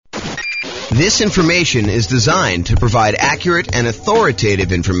This information is designed to provide accurate and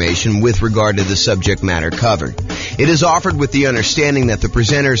authoritative information with regard to the subject matter covered. It is offered with the understanding that the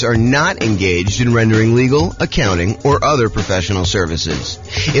presenters are not engaged in rendering legal, accounting, or other professional services.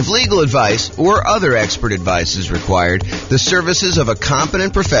 If legal advice or other expert advice is required, the services of a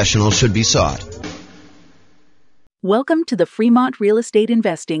competent professional should be sought. Welcome to the Fremont Real Estate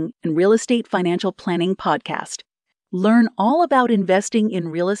Investing and Real Estate Financial Planning Podcast. Learn all about investing in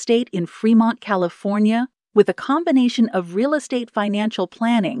real estate in Fremont, California, with a combination of real estate financial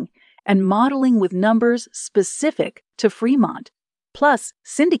planning and modeling with numbers specific to Fremont, plus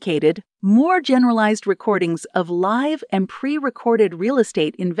syndicated, more generalized recordings of live and pre-recorded real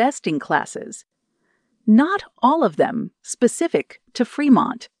estate investing classes. Not all of them specific to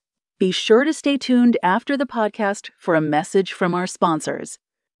Fremont. Be sure to stay tuned after the podcast for a message from our sponsors.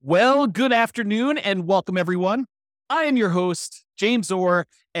 Well, good afternoon and welcome everyone. I am your host, James Orr,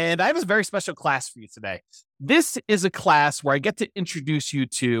 and I have a very special class for you today. This is a class where I get to introduce you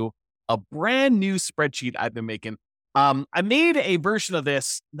to a brand new spreadsheet I've been making. I made a version of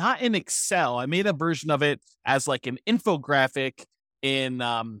this, not in Excel. I made a version of it as like an infographic in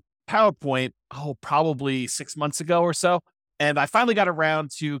PowerPoint, probably 6 months ago or so. And I finally got around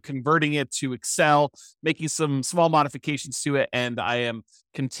to converting it to Excel, making some small modifications to it, and I am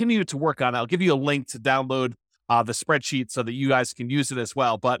continuing to work on it. I'll give you a link to download the spreadsheet so that you guys can use it as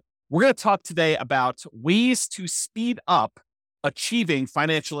well. But we're going to talk today about ways to speed up achieving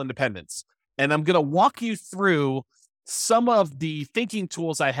financial independence. And I'm going to walk you through some of the thinking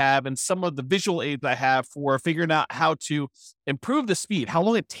tools I have and some of the visual aids I have for figuring out how to improve the speed, how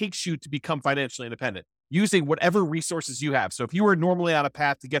long it takes you to become financially independent, using whatever resources you have. So if you were normally on a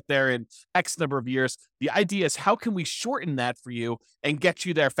path to get there in X number of years, the idea is how can we shorten that for you and get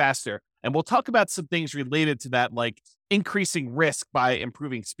you there faster? And we'll talk about some things related to that, like increasing risk by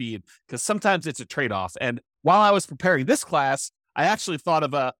improving speed, because sometimes it's a trade-off. And while I was preparing this class, I actually thought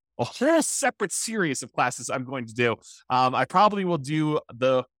of a whole separate series of classes I'm going to do. I probably will do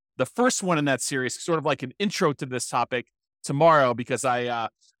the first one in that series, sort of like an intro to this topic tomorrow, because I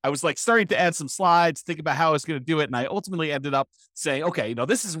was like starting to add some slides, think about how I was going to do it. And I ultimately ended up saying, okay,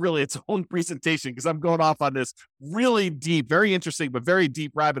 this is really its own presentation because I'm going off on this really deep, very interesting, but very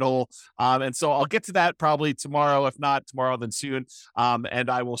deep rabbit hole. And so I'll get to that probably tomorrow. If not tomorrow, then soon.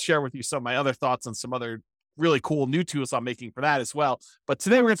 And I will share with you some of my other thoughts on some other really cool new tools I'm making for that as well. But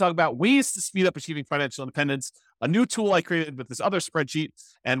today we're going to talk about ways to speed up achieving financial independence, a new tool I created with this other spreadsheet,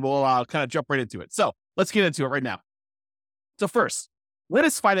 and we'll kind of jump right into it. So let's get into it right now. So first, what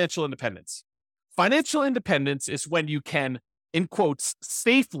is financial independence? Financial independence is when you can, in quotes,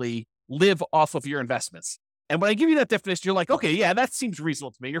 safely live off of your investments. And when I give you that definition, you're like, okay, yeah, that seems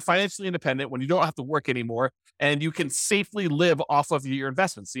reasonable to me. You're financially independent when you don't have to work anymore and you can safely live off of your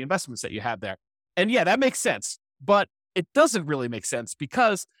investments, the investments that you have there. And yeah, that makes sense, but it doesn't really make sense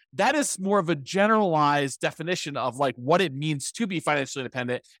because that is more of a generalized definition of like what it means to be financially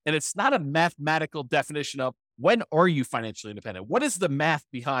independent. And it's not a mathematical definition of when are you financially independent? What is the math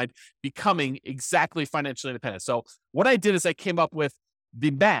behind becoming exactly financially independent? So what I did is I came up with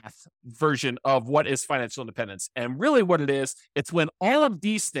the math version of what is financial independence. And really what it is, it's when all of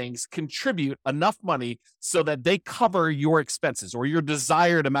these things contribute enough money so that they cover your expenses or your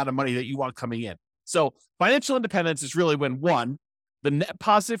desired amount of money that you want coming in. So financial independence is really when, one, the net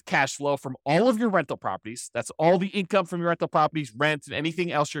positive cash flow from all of your rental properties, that's all the income from your rental properties, rent, and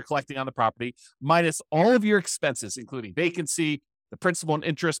anything else you're collecting on the property, minus all of your expenses, including vacancy, the principal and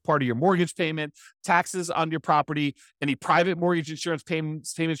interest part of your mortgage payment, taxes on your property, any private mortgage insurance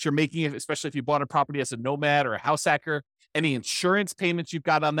payments you're making, especially if you bought a property as a nomad or a house hacker, any insurance payments you've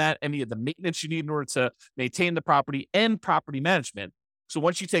got on that, any of the maintenance you need in order to maintain the property, and property management. So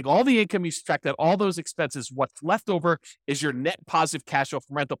once you take all the income, you subtract out all those expenses, what's left over is your net positive cash flow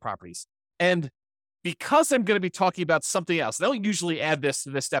from rental properties. And because I'm going to be talking about something else, I don't usually add this to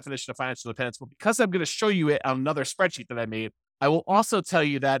this definition of financial independence, but because I'm going to show you it on another spreadsheet that I made, I will also tell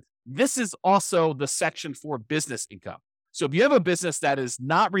you that this is also the section for business income. So if you have a business that is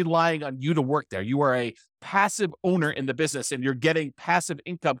not relying on you to work there, you are a passive owner in the business and you're getting passive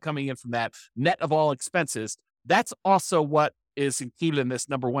income coming in from that net of all expenses, that's also what is included in this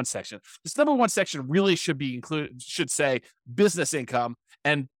number one section. This number one section really should say business income,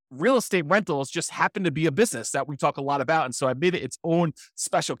 and real estate rentals just happen to be a business that we talk a lot about. And so I made it its own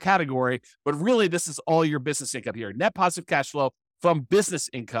special category, but really this is all your business income here. Net positive cash flow from business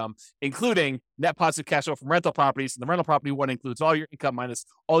income, including net positive cash flow from rental properties. And the rental property one includes all your income minus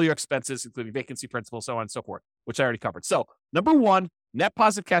all your expenses, including vacancy, principal, so on and so forth, which I already covered. So number one, net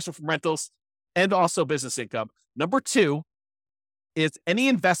positive cash flow from rentals and also business income. Number two, is any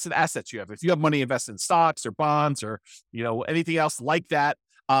invested assets you have. If you have money invested in stocks or bonds or, anything else like that,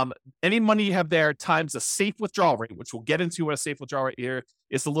 any money you have there times a safe withdrawal rate, which we'll get into what a safe withdrawal rate here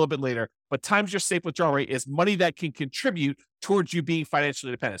is a little bit later, but times your safe withdrawal rate is money that can contribute towards you being financially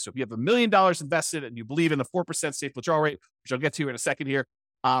independent. So if you have $1 million invested and you believe in the 4% safe withdrawal rate, which I'll get to in a second here,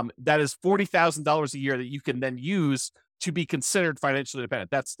 that is $40,000 a year that you can then use to be considered financially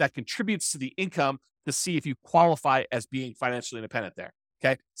independent. That contributes to the income to see if you qualify as being financially independent there.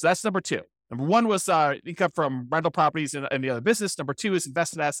 Okay. So that's number two. Number one was income from rental properties and the other business. Number two is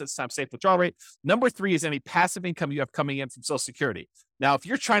invested assets times safe withdrawal rate. Number three is any passive income you have coming in from Social Security. Now, if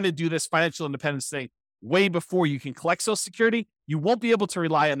you're trying to do this financial independence thing way before you can collect Social Security, you won't be able to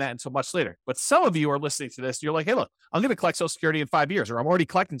rely on that until much later. But some of you are listening to this, you're like, hey, look, I'm going to collect Social Security in 5 years, or I'm already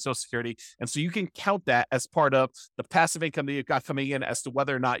collecting Social Security. And so you can count that as part of the passive income that you've got coming in as to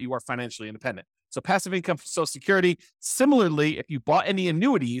whether or not you are financially independent. So passive income from Social Security. Similarly, if you bought any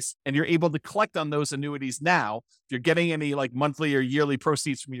annuities and you're able to collect on those annuities now, if you're getting any like monthly or yearly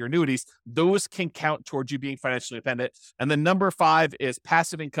proceeds from your annuities, those can count towards you being financially independent. And then number five is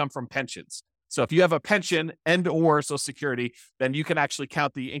passive income from pensions. So if you have a pension and or Social Security, then you can actually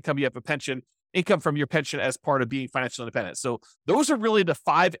count the income you have a pension, income from your pension as part of being financially independent. So those are really the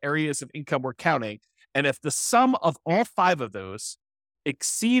 5 areas of income we're counting. And if the sum of all 5 of those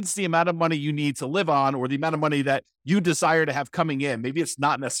exceeds the amount of money you need to live on, or the amount of money that you desire to have coming in, maybe it's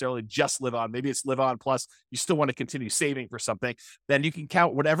not necessarily just live on, maybe it's live on plus you still want to continue saving for something, then you can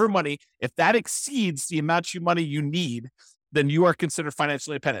count whatever money. If that exceeds the amount of money you need, then you are considered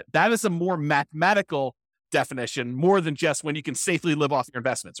financially independent. That is a more mathematical definition, more than just when you can safely live off your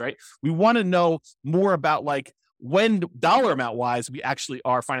investments, right? We want to know more about like when dollar amount wise, we actually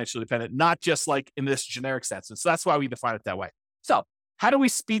are financially independent, not just like in this generic sense. And so that's why we define it that way. So how do we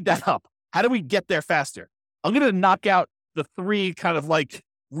speed that up? How do we get there faster? I'm going to knock out the 3 kind of like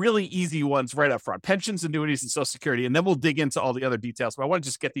really easy ones right up front: pensions, annuities, and Social Security. And then we'll dig into all the other details. But I want to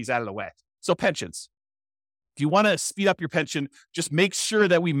just get these out of the way. So pensions. If you want to speed up your pension, just make sure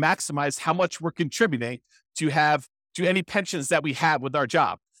that we maximize how much we're contributing to any pensions that we have with our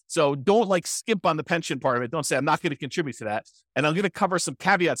job. So don't like skimp on the pension part of it. Don't say, I'm not going to contribute to that. And I'm going to cover some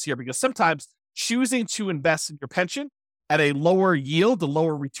caveats here, because sometimes choosing to invest in your pension at a lower yield, the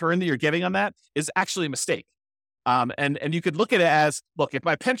lower return that you're getting on that, is actually a mistake. And you could look at it as, look, if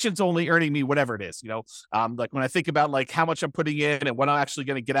my pension's only earning me whatever it is, like when I think about like how much I'm putting in and what I'm actually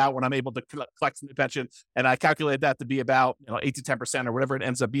going to get out when I'm able to collect the pension, and I calculate that to be about 8 to 10% or whatever it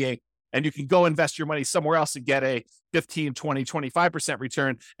ends up being, and you can go invest your money somewhere else and get a 15, 20, 25%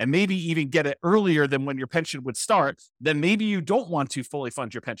 return, and maybe even get it earlier than when your pension would start, then maybe you don't want to fully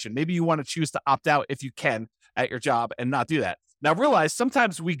fund your pension. Maybe you want to choose to opt out if you can at your job and not do that. Now realize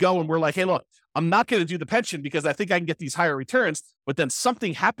sometimes we go and we're like, hey, look, I'm not going to do the pension because I think I can get these higher returns, but then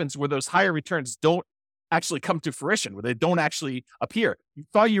something happens where those higher returns don't actually come to fruition, where they don't actually appear. You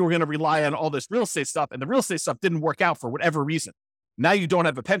thought you were going to rely on all this real estate stuff, and the real estate stuff didn't work out for whatever reason. Now you don't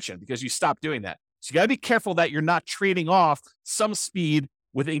have a pension because you stopped doing that. So you got to be careful that you're not trading off some speed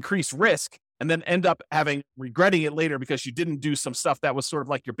with increased risk and then end up regretting it later because you didn't do some stuff that was sort of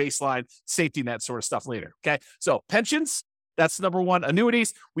like your baseline safety net sort of stuff later. Okay. So pensions, that's number one.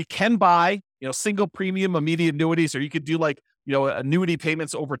 Annuities, we can buy, single premium immediate annuities, or you could do like, annuity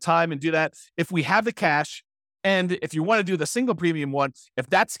payments over time and do that if we have the cash. And if you want to do the single premium one, if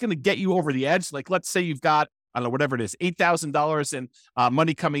that's going to get you over the edge, like let's say you've got, I don't know, whatever it is, $8,000 in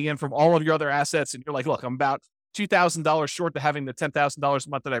money coming in from all of your other assets. And you're like, look, I'm about $2,000 short to having the $10,000 a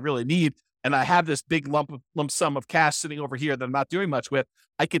month that I really need. And I have this big lump sum of cash sitting over here that I'm not doing much with.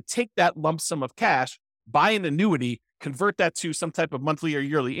 I could take that lump sum of cash, buy an annuity, convert that to some type of monthly or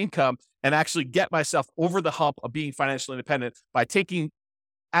yearly income, and actually get myself over the hump of being financially independent by taking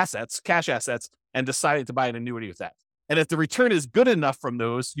cash assets, and deciding to buy an annuity with that. And if the return is good enough from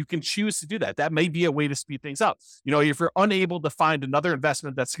those, you can choose to do that. That may be a way to speed things up. If you're unable to find another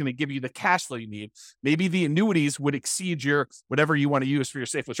investment that's going to give you the cash flow you need, maybe the annuities would exceed your whatever you want to use for your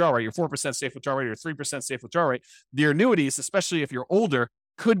safe withdrawal rate, your 4% safe withdrawal rate, or 3% safe withdrawal rate. The annuities, especially if you're older,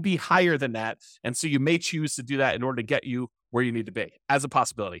 could be higher than that. And so you may choose to do that in order to get you where you need to be as a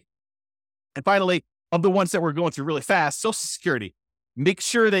possibility. And finally, of the ones that we're going through really fast, Social Security. Make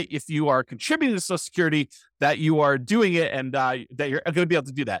sure that if you are contributing to Social Security, that you are doing it and that you're going to be able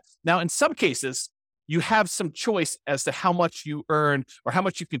to do that. Now, in some cases, you have some choice as to how much you earn or how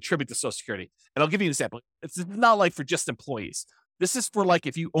much you contribute to Social Security. And I'll give you an example. It's not like for just employees. This is for like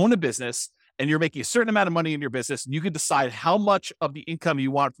if you own a business and you're making a certain amount of money in your business, and you can decide how much of the income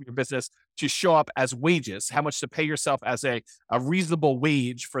you want from your business to show up as wages, how much to pay yourself as a reasonable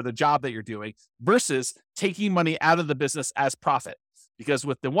wage for the job that you're doing versus taking money out of the business as profit. Because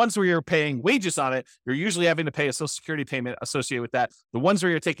with the ones where you're paying wages on it, you're usually having to pay a Social Security payment associated with that. The ones where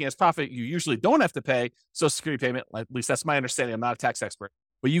you're taking as profit, you usually don't have to pay Social Security payment. At least that's my understanding. I'm not a tax expert.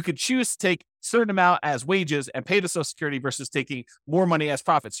 But you could choose to take a certain amount as wages and pay the Social Security versus taking more money as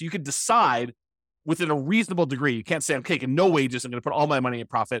profit. So you could decide within a reasonable degree. You can't say, I'm taking no wages, I'm going to put all my money in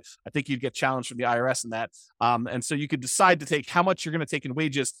profit. I think you'd get challenged from the IRS in that. And so you could decide to take how much you're going to take in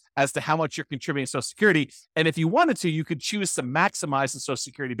wages as to how much you're contributing to Social Security. And if you wanted to, you could choose to maximize the Social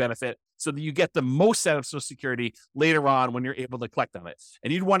Security benefit so that you get the most out of Social Security later on when you're able to collect on it.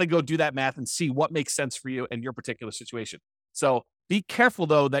 And you'd want to go do that math and see what makes sense for you in your particular situation. So be careful,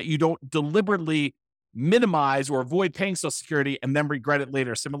 though, that you don't deliberately minimize or avoid paying Social Security and then regret it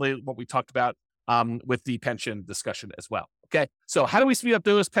later. Similarly, what we talked about with the pension discussion as well. Okay. So how do we speed up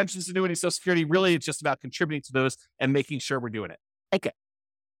those pensions, annuities, Social Security? Really, it's just about contributing to those and making sure we're doing it. Okay.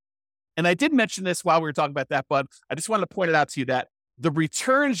 And I did mention this while we were talking about that, but I just wanted to point it out to you that the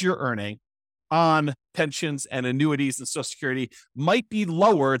returns you're earning on pensions and annuities and Social Security might be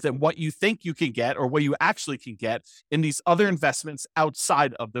lower than what you think you can get or what you actually can get in these other investments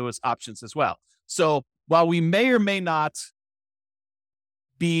outside of those options as well. So while we may or may not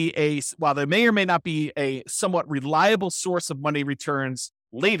while there may or may not be a somewhat reliable source of money returns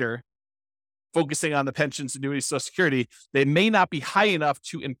later, focusing on the pensions, annuities, Social Security, they may not be high enough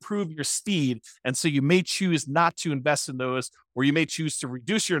to improve your speed. And so you may choose not to invest in those, or you may choose to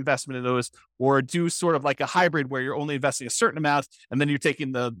reduce your investment in those, or do sort of like a hybrid where you're only investing a certain amount, and then you're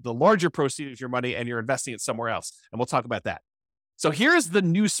taking the larger proceeds of your money and you're investing it somewhere else. And we'll talk about that. So here's the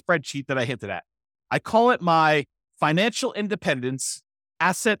new spreadsheet that I hinted at. I call it my financial independence,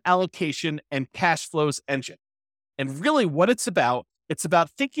 asset allocation, and cash flows engine. And really what it's about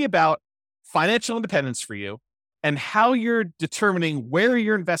thinking about financial independence for you and how you're determining where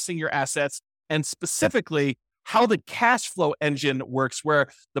you're investing your assets, and specifically how the cash flow engine works, where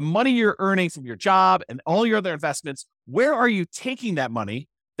the money you're earning from your job and all your other investments, where are you taking that money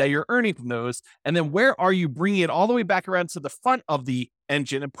that you're earning from those? And then where are you bringing it all the way back around to the front of the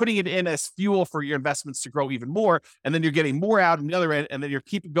engine and putting it in as fuel for your investments to grow even more? And then you're getting more out on the other end, and then you're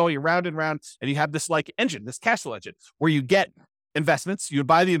keeping going around and around, and you have this like engine, this cash flow engine, where you get investments, you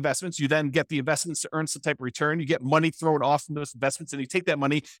buy the investments, you then get the investments to earn some type of return, you get money thrown off from those investments, and you take that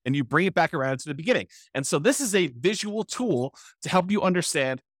money and you bring it back around to the beginning. And so this is a visual tool to help you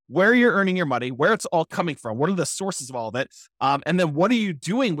understand where you're earning your money, where it's all coming from, what are the sources of all of it, and then what are you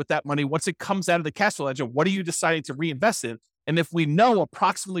doing with that money once it comes out of the cash flow engine? What are you deciding to reinvest in? And if we know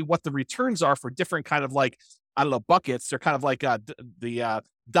approximately what the returns are for different kind of like, I don't know, buckets, they're kind of like the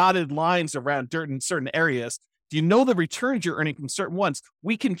dotted lines around certain areas. Do you know the returns you're earning from certain ones?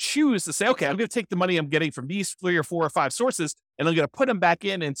 We can choose to say, okay, I'm going to take the money I'm getting from these 3 or 4 or 5 sources, and I'm going to put them back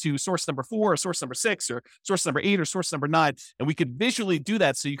into source number 4 or source number 6 or source number 8 or source number 9. And we could visually do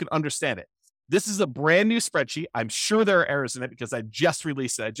that so you can understand it. This is a brand new spreadsheet. I'm sure there are errors in it because I just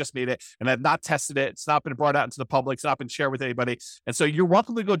released it. I just made it and I've not tested it. It's not been brought out into the public. It's not been shared with anybody. And so you're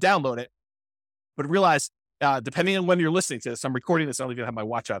welcome to go download it, but realize, depending on when you're listening to this, I'm recording this. I don't even have my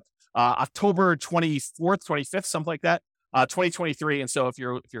watch up. October 24th, 25th, something like that, 2023. And so if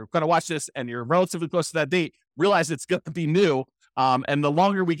you're going to watch this and you're relatively close to that date, realize it's going to be new. And the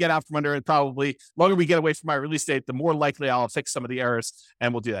longer we get out from under it, probably longer we get away from my release date, the more likely I'll fix some of the errors,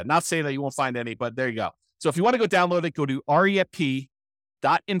 and we'll do that. Not saying that you won't find any, but there you go. So if you want to go download it, go to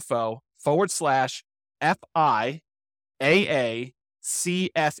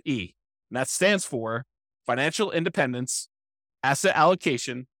refp.info/FIAACFE. And that stands for Financial Independence, Asset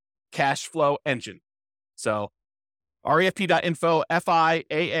Allocation, Cash Flow Engine. So refp.info,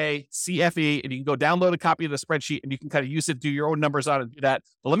 FIAACFE, and you can go download a copy of the spreadsheet and you can kind of use it, do your own numbers on it, and do that.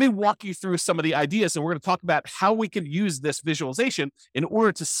 But let me walk you through some of the ideas, and we're going to talk about how we can use this visualization in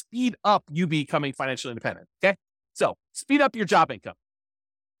order to speed up you becoming financially independent. Okay. So speed up your job income.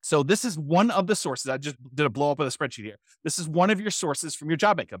 So this is one of the sources. I just did a blow up of the spreadsheet here. This is one of your sources from your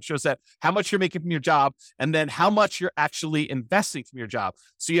job income. It shows that how much you're making from your job and then how much you're actually investing from your job.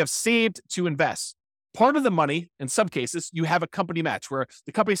 So you have saved to invest. Part of the money, in some cases, you have a company match where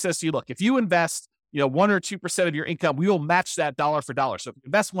the company says to you, look, if you invest 1 or 2% of your income, we will match that dollar for dollar. So if you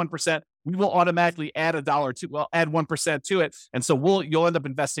invest 1%, we will automatically add add 1% to it. And so you'll end up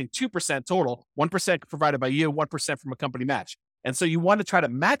investing 2% total, 1% provided by you, 1% from a company match. And so you want to try to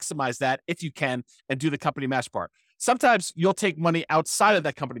maximize that if you can and do the company match part. Sometimes you'll take money outside of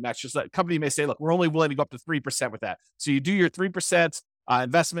that company match. Just that company may say, look, we're only willing to go up to 3% with that. So you do your 3%,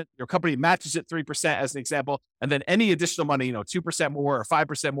 investment. Your company matches it 3% as an example. And then any additional money, 2% more or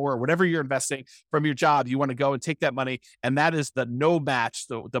 5% more or whatever you're investing from your job, you want to go and take that money. And that is the no match,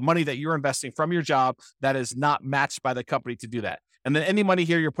 the money that you're investing from your job that is not matched by the company to do that. And then any money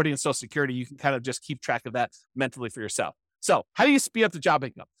here you're putting in Social Security, you can kind of just keep track of that mentally for yourself. So how do you speed up the job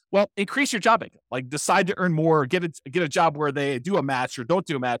income? Well, increase your job income. Like decide to earn more, get a job where they do a match or don't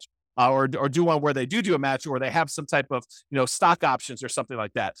do a match, or do one where they do a match, or they have some type of stock options or something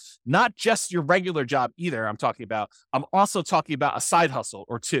like that. Not just your regular job either. I'm talking about. I'm also talking about a side hustle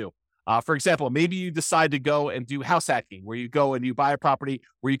or two. For example, maybe you decide to go and do house hacking, where you go and you buy a property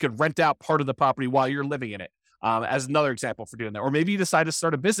where you could rent out part of the property while you're living in it. As another example for doing that. Or maybe you decide to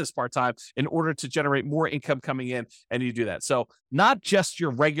start a business part-time in order to generate more income coming in, and you do that. So not just your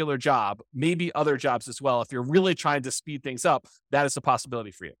regular job, maybe other jobs as well. If you're really trying to speed things up, that is a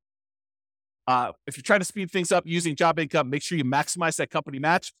possibility for you. If you're trying to speed things up using job income, make sure you maximize that company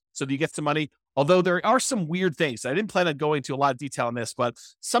match so that you get some money. Although there are some weird things. I didn't plan on going into a lot of detail on this, but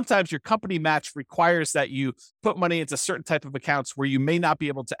sometimes your company match requires that you put money into certain type of accounts where you may not be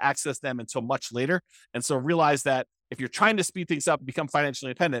able to access them until much later. And so realize that if you're trying to speed things up and become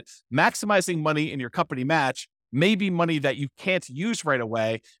financially independent, maximizing money in your company match may be money that you can't use right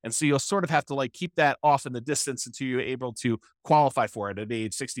away. And so you'll sort of have to keep that off in the distance until you're able to qualify for it at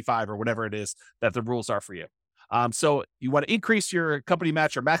age 65 or whatever it is that the rules are for you. So you want to increase your company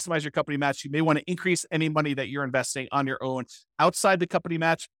match or maximize your company match. You may want to increase any money that you're investing on your own outside the company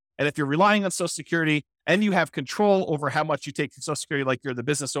match. And if you're relying on Social Security and you have control over how much you take from Social Security, like you're the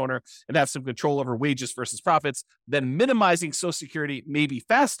business owner and have some control over wages versus profits, then minimizing Social Security may be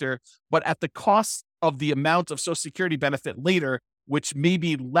faster, but at the cost of the amount of Social Security benefit later, which may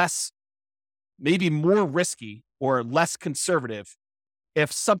be more risky or less conservative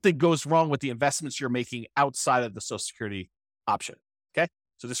if something goes wrong with the investments you're making outside of the Social Security option. Okay.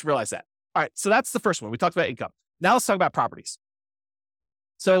 So just realize that. All right. So that's the first one. We talked about income. Now let's talk about properties.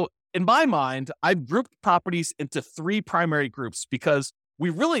 So in my mind, I've grouped properties into three primary groups because we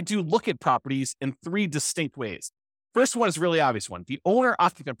really do look at properties in three distinct ways. First one is a really obvious one, the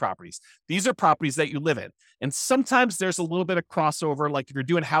owner-occupant properties. These are properties that you live in. And sometimes there's a little bit of crossover, like if you're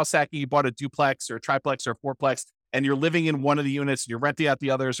doing house hacking, you bought a duplex or a triplex or a fourplex, and you're living in one of the units and you're renting out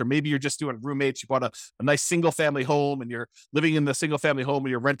the others, or maybe you're just doing roommates. You bought a nice single family home and you're living in the single family home and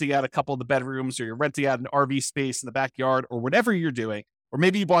you're renting out a couple of the bedrooms, or you're renting out an RV space in the backyard, or whatever you're doing. Or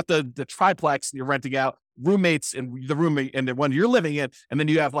maybe you bought the triplex and you're renting out roommates in the room and the one you're living in. And then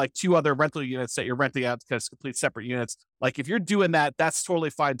you have two other rental units that you're renting out as complete separate units. If you're doing that, that's totally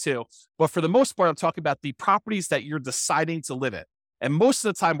fine too. But for the most part, I'm talking about the properties that you're deciding to live in. And most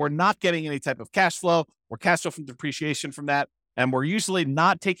of the time, we're not getting any type of cash flow or cash flow from depreciation from that. And we're usually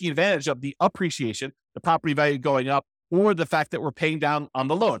not taking advantage of the appreciation, the property value going up, or the fact that we're paying down on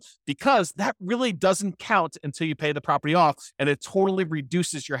the loan, because that really doesn't count until you pay the property off, and it totally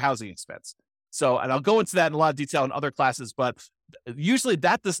reduces your housing expense. So, and I'll go into that in a lot of detail in other classes, but usually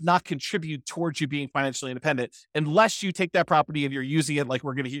that does not contribute towards you being financially independent unless you take that property and you're using it, like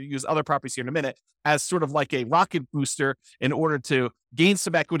we're going to use other properties here in a minute, as sort of like a rocket booster in order to gain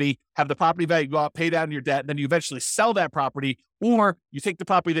some equity, have the property value go up, pay down your debt, and then you eventually sell that property. Or you take the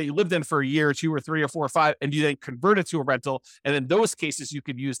property that you lived in for a year or two or three or four or five, and you then convert it to a rental. And in those cases, you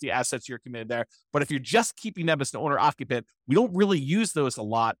could use the assets you're committed there. But if you're just keeping them as an owner occupant, we don't really use those a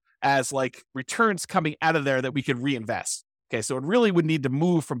lot as returns coming out of there that we could reinvest. Okay, so it really would need to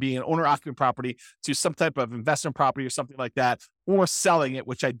move from being an owner-occupant property to some type of investment property or something like that, or selling it,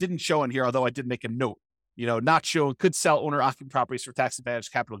 which I didn't show in here, although I did make a note. Not show, could sell owner-occupant properties for tax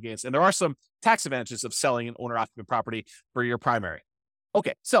advantage capital gains. And there are some tax advantages of selling an owner-occupant property for your primary.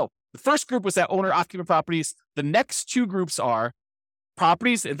 Okay, so the first group was that owner-occupant properties. The next two groups are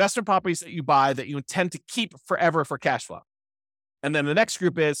properties, investment properties that you buy that you intend to keep forever for cash flow. And then the next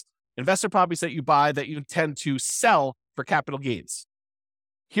group is investment properties that you buy that you intend to sell for capital gains.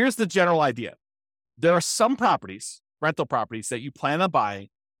 Here's the general idea. There are some properties, rental properties, that you plan on buying,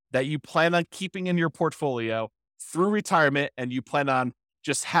 that you plan on keeping in your portfolio through retirement, and you plan on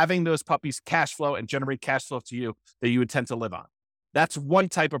just having those puppies cash flow and generate cash flow to you that you intend to live on. That's one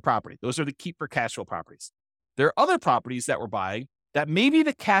type of property. Those are the keep for cash flow properties. There are other properties that we're buying that maybe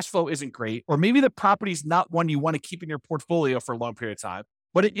the cash flow isn't great, or maybe the property is not one you want to keep in your portfolio for a long period of time,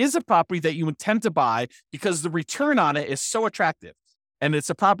 but it is a property that you intend to buy because the return on it is so attractive. And it's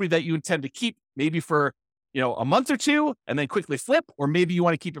a property that you intend to keep maybe for, a month or two and then quickly flip, or maybe you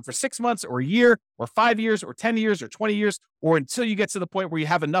want to keep it for 6 months or a year or 5 years or 10 years or 20 years, or until you get to the point where you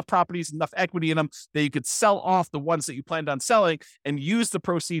have enough properties, enough equity in them that you could sell off the ones that you planned on selling and use the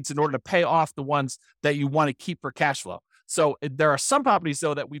proceeds in order to pay off the ones that you want to keep for cash flow. So there are some properties,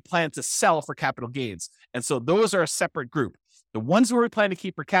 though, that we plan to sell for capital gains. And so those are a separate group. The ones where we plan to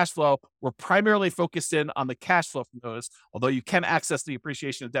keep for cash flow, we're primarily focused in on the cash flow from those, although you can access the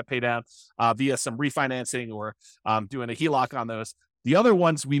appreciation of debt pay down via some refinancing or doing a HELOC on those. The other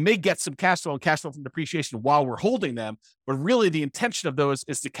ones, we may get some cash flow and cash flow from depreciation while we're holding them, but really the intention of those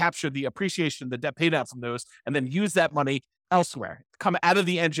is to capture the appreciation, the debt pay down from those, and then use that money elsewhere, come out of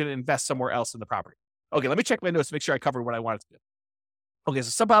the engine and invest somewhere else in the property. Okay, let me check my notes to make sure I covered what I wanted to do. Okay, so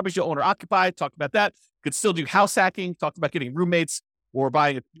some properties you'll own or occupy, talked about that. You could still do house hacking, talked about getting roommates or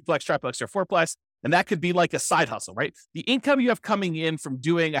buying a duplex, triplex, or fourplex. And that could be like a side hustle, right? The income you have coming in from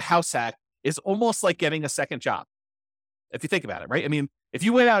doing a house hack is almost like getting a second job, if you think about it, right? I mean, if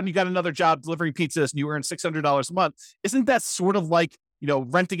you went out and you got another job delivering pizzas and you earn $600 a month, isn't that sort of like,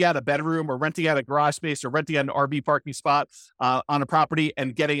 renting out a bedroom or renting out a garage space or renting out an RV parking spot on a property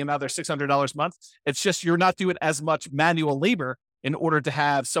and getting another $600 a month? It's just you're not doing as much manual labor in order to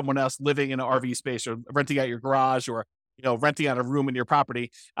have someone else living in an RV space or renting out your garage or, renting out a room in your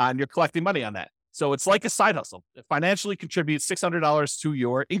property and you're collecting money on that. So it's like a side hustle. It financially contributes $600 to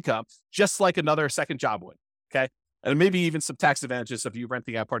your income, just like another second job would. Okay. And maybe even some tax advantages of you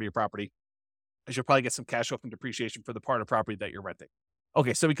renting out part of your property, as you'll probably get some cash flow from depreciation for the part of property that you're renting.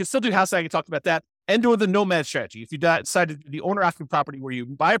 Okay. So we can still do house hacking, talked about that, and or the nomad strategy. If you decide to do the owner occupant property where you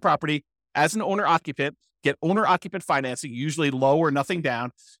buy a property as an owner occupant, get owner occupant financing, usually low or nothing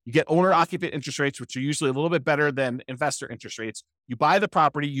down. You get owner occupant interest rates, which are usually a little bit better than investor interest rates. You buy the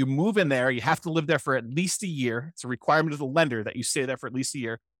property, you move in there, you have to live there for at least a year. It's a requirement of the lender that you stay there for at least a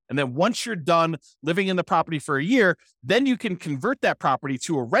year. And then once you're done living in the property for a year, then you can convert that property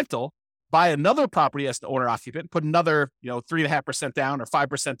to a rental, buy another property as the owner occupant, put another, 3.5% down or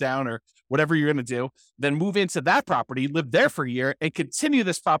 5% down or whatever you're going to do, then move into that property, live there for a year and continue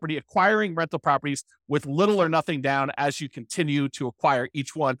this property, acquiring rental properties with little or nothing down as you continue to acquire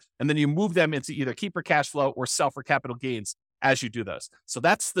each one. And then you move them into either keep for cash flow or sell for capital gains as you do those. So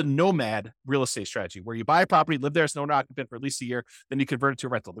that's the nomad real estate strategy, where you buy a property, live there as an owner occupant for at least a year, then you convert it to a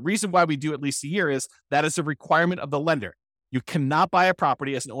rental. The reason why we do at least a year is that is a requirement of the lender. You cannot buy a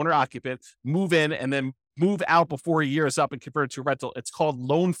property as an owner occupant, move in, and then move out before a year is up and convert it to a rental. It's called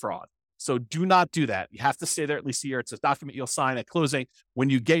loan fraud. So do not do that. You have to stay there at least a year. It's a document you'll sign at closing when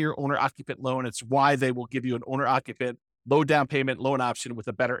you get your owner occupant loan. It's why they will give you an owner occupant low down payment loan option with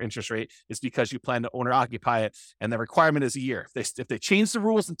a better interest rate, is because you plan to owner occupy it. And the requirement is a year. If they change the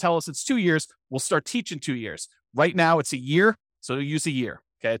rules and tell us it's 2 years, we'll start teaching 2 years. Right now it's a year. So use a year.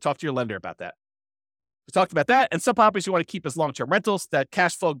 Okay. Talk to your lender about that. We talked about that. And some properties you want to keep as long-term rentals. That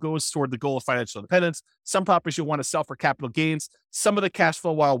cash flow goes toward the goal of financial independence. Some properties you want to sell for capital gains. Some of the cash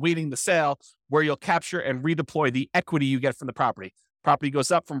flow while waiting the sale, where you'll capture and redeploy the equity you get from the property. Property goes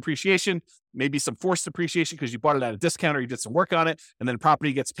up from appreciation, maybe some forced appreciation because you bought it at a discount or you did some work on it. And then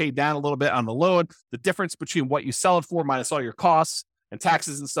property gets paid down a little bit on the loan. The difference between what you sell it for minus all your costs and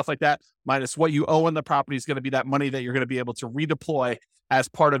taxes and stuff like that, minus what you owe on the property, is going to be that money that you're going to be able to redeploy as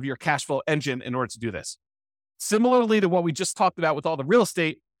part of your cash flow engine in order to do this. Similarly to what we just talked about with all the real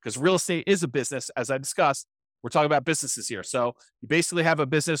estate, because real estate is a business, as I discussed, we're talking about businesses here. So you basically have a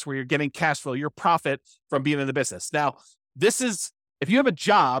business where you're getting cash flow, your profit from being in the business. Now, this is, if you have a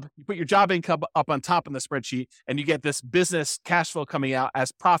job, you put your job income up on top in the spreadsheet and you get this business cash flow coming out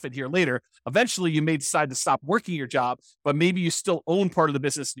as profit here later. Eventually, you may decide to stop working your job, but maybe you still own part of the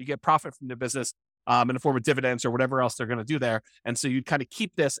business and you get profit from the business in the form of dividends or whatever else they're going to do there. And so you kind of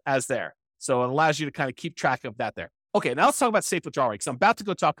keep this as there. So it allows you to kind of keep track of that there. Okay, now let's talk about safe withdrawal rate, because I'm about to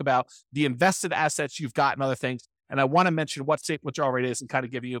go talk about the invested assets you've got and other things. And I want to mention what safe withdrawal rate is and kind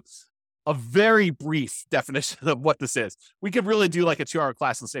of give you a very brief definition of what this is. We could really do like a 2-hour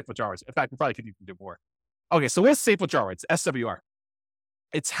class on safe withdrawal rates. In fact, we probably could even do more. Okay, so what's safe withdrawal rates? SWR.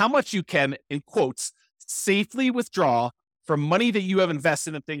 It's how much you can, in quotes, safely withdraw from money that you have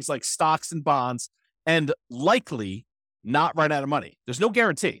invested in things like stocks and bonds and likely not run out of money. There's no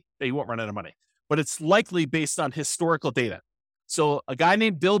guarantee that you won't run out of money, but it's likely based on historical data. So a guy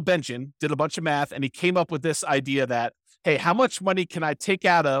named Bill Bengen did a bunch of math and he came up with this idea that, hey, how much money can I take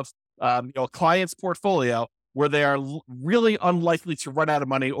out of a client's portfolio where they are really unlikely to run out of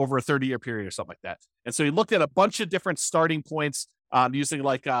money over a 30-year period or something like that. And so he looked at a bunch of different starting points using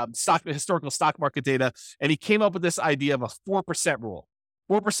like historical stock market data. And he came up with this idea of a 4% rule.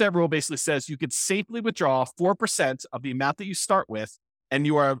 4% rule basically says you could safely withdraw 4% of the amount that you start with, and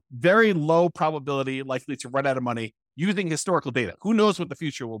you are very low probability likely to run out of money using historical data. Who knows what the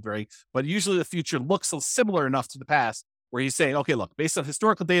future will bring, but usually the future looks similar enough to the past where he's saying, okay, look, based on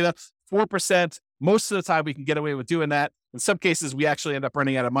historical data, 4%, most of the time we can get away with doing that. In some cases, we actually end up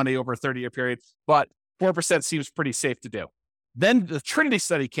running out of money over a 30-year period, but 4% seems pretty safe to do. Then the Trinity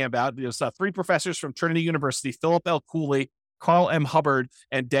study came out. It was 3 professors from Trinity University, Philip L. Cooley, Carl M. Hubbard,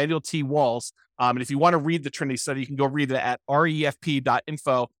 and Daniel T. Walls. And if you want to read the Trinity study, you can go read it at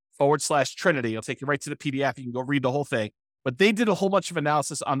refp.info/Trinity. It'll take you right to the PDF. You can go read the whole thing. But they did a whole bunch of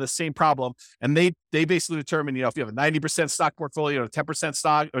analysis on the same problem. And they basically determined, if you have a 90% stock portfolio, or 10%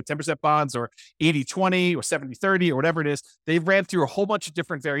 stock, or 10% bonds, or 80-20, or 70-30, or whatever it is, they ran through a whole bunch of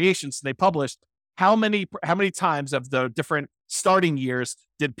different variations. And they published how many times of the different starting years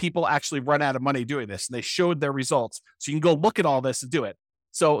did people actually run out of money doing this. And they showed their results. So you can go look at all this and do it.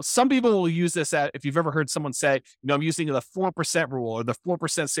 So some people will use this if you've ever heard someone say, I'm using the 4% rule or the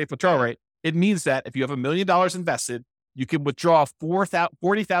 4% safe withdrawal rate. It means that if you have $1 million invested, you can withdraw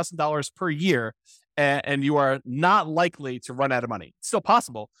 $40,000 per year, and you are not likely to run out of money. It's still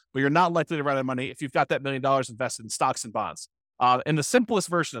possible, but you're not likely to run out of money if you've got that $1 million invested in stocks and bonds. In the simplest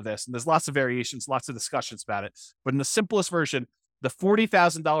version of this, and there's lots of variations, lots of discussions about it, but in the simplest version, the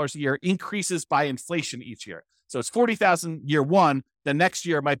 $40,000 a year increases by inflation each year. So it's $40,000 year one. The next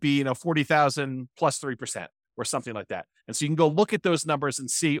year might be, $40,000 plus 3% or something like that. And so you can go look at those numbers and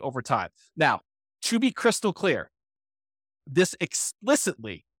see over time. Now, to be crystal clear, this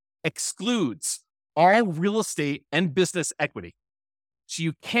explicitly excludes all real estate and business equity. So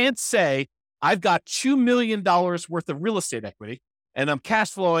you can't say, I've got $2 million worth of real estate equity and I'm cash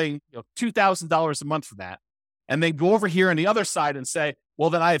flowing $2,000 a month from that. And then go over here on the other side and say,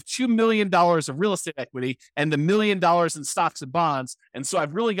 well, then I have $2 million of real estate equity and $1 million in stocks and bonds. And so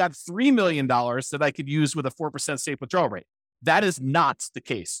I've really got $3 million that I could use with a 4% safe withdrawal rate. That is not the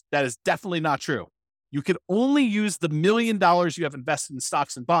case. That is definitely not true. You can only use the $1 million you have invested in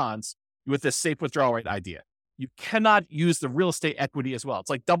stocks and bonds with this safe withdrawal rate idea. You cannot use the real estate equity as well. It's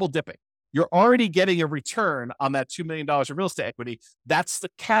like double dipping. You're already getting a return on that $2 million of real estate equity. That's the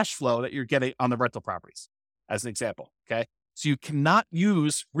cash flow that you're getting on the rental properties, as an example. Okay. So you cannot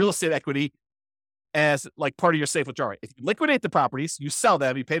use real estate equity as like part of your safe withdrawal rate. If you liquidate the properties, you sell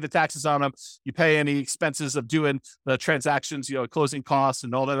them, you pay the taxes on them, you pay any expenses of doing the transactions, closing costs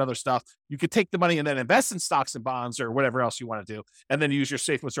and all that other stuff. You could take the money and then invest in stocks and bonds or whatever else you want to do, and then use your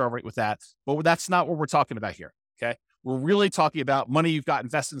safe withdrawal rate with that. But that's not what we're talking about here. Okay. We're really talking about money you've got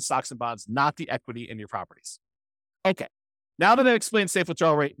invested in stocks and bonds, not the equity in your properties. Okay. Now that I've explained safe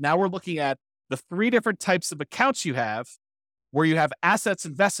withdrawal rate, now we're looking at the 3 different types of accounts you have where you have assets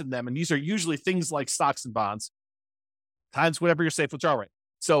invested in them. And these are usually things like stocks and bonds times whatever your safe withdrawal rate.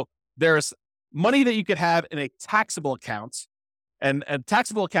 So there's money that you could have in a taxable account. And a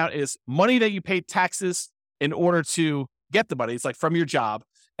taxable account is money that you pay taxes in order to get the money. It's like from your job.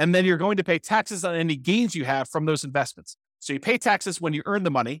 And then you're going to pay taxes on any gains you have from those investments. So you pay taxes when you earn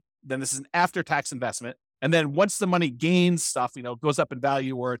the money. Then this is an after-tax investment. And then once the money gains stuff, goes up in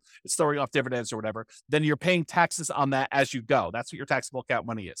value or it's throwing off dividends or whatever, then you're paying taxes on that as you go. That's what your taxable account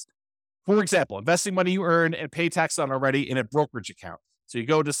money is. For example, investing money you earn and pay tax on already in a brokerage account. So you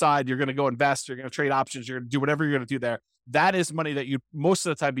go decide you're going to go invest, you're going to trade options, you're going to do whatever you're going to do there. That is money that you most of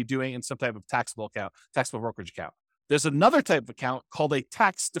the time be doing in some type of taxable account, taxable brokerage account. There's another type of account called a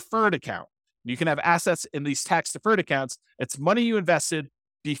tax-deferred account. You can have assets in these tax-deferred accounts. It's money you invested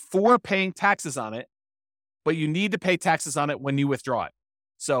before paying taxes on it, but you need to pay taxes on it when you withdraw it.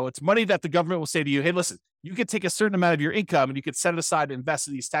 So it's money that the government will say to you, hey, listen, you could take a certain amount of your income and you could set it aside and invest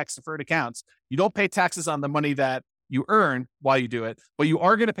in these tax-deferred accounts. You don't pay taxes on the money that you earn while you do it, but you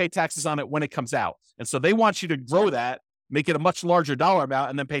are going to pay taxes on it when it comes out. And so they want you to grow that, make it a much larger dollar amount,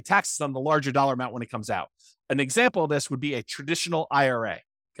 and then pay taxes on the larger dollar amount when it comes out. An example of this would be a traditional IRA.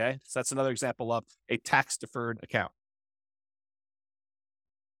 Okay. So that's another example of a tax-deferred account.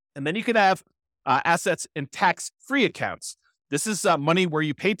 And then you could have assets in tax-free accounts. This is money where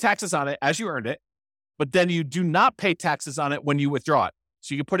you pay taxes on it as you earned it, but then you do not pay taxes on it when you withdraw it.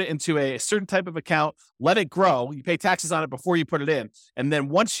 So you can put it into a certain type of account, let it grow. You pay taxes on it before you put it in. And then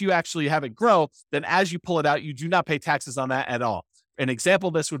once you actually have it grow, then as you pull it out, you do not pay taxes on that at all. An example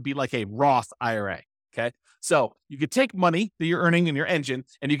of this would be like a Roth IRA. Okay. So you could take money that you're earning in your engine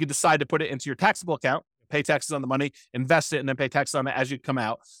and you could decide to put it into your taxable account, pay taxes on the money, invest it, and then pay taxes on it as you come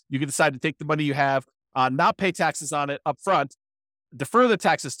out. You can decide to take the money you have, not pay taxes on it up front, defer the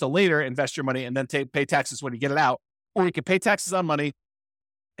taxes till later, invest your money, and then pay taxes when you get it out. Or you can pay taxes on money,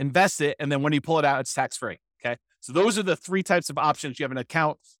 invest it, and then when you pull it out, it's tax-free. Okay. So those are the 3 types of options. You have an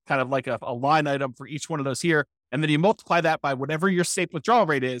account, kind of like a line item for each one of those here. And then you multiply that by whatever your safe withdrawal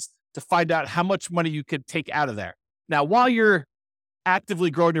rate is to find out how much money you could take out of there. Now, while you're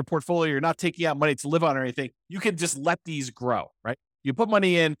actively growing your portfolio, you're not taking out money to live on or anything, you can just let these grow, right? You put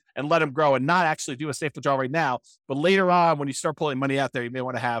money in and let them grow and not actually do a safe withdrawal right now. But later on, when you start pulling money out there, you may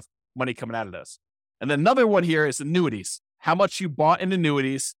want to have money coming out of those. And then another one here is annuities. How much you bought in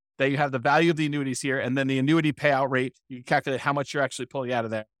annuities, that you have the value of the annuities here, and then the annuity payout rate, you can calculate how much you're actually pulling out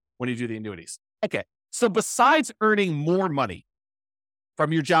of there when you do the annuities. Okay, so besides earning more money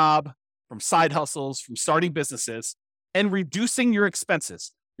from your job, from side hustles, from starting businesses, and reducing your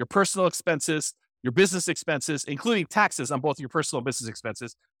expenses, your personal expenses, your business expenses, including taxes on both your personal and business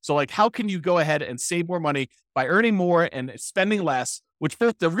expenses. So like, how can you go ahead and save more money by earning more and spending less, which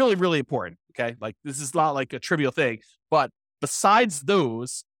both are really, really important. Okay. Like this is not like a trivial thing, but besides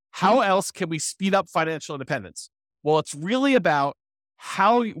those, how else can we speed up financial independence? Well, it's really about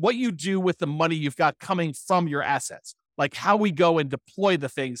what you do with the money you've got coming from your assets, like how we go and deploy the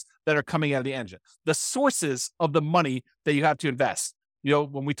things that are coming out of the engine, the sources of the money that you have to invest. You know,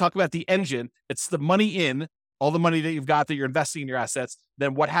 when we talk about the engine, it's the money in, all the money that you've got that you're investing in your assets.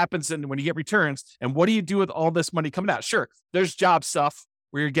 Then what happens when you get returns, and what do you do with all this money coming out? Sure, there's job stuff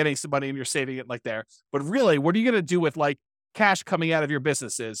where you're getting some money and you're saving it like there. But really, what are you going to do with like cash coming out of your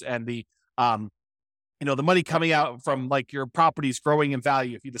businesses and the the money coming out from like your properties growing in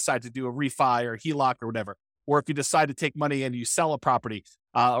value if you decide to do a refi or HELOC or whatever, or if you decide to take money and you sell a property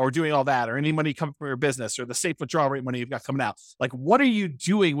or doing all that, or any money coming from your business or the safe withdrawal rate money you've got coming out. Like, what are you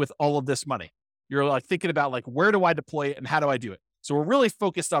doing with all of this money? You're like thinking about like, where do I deploy it and how do I do it? So we're really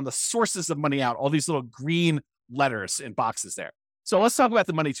focused on the sources of money out, all these little green letters in boxes there. So let's talk about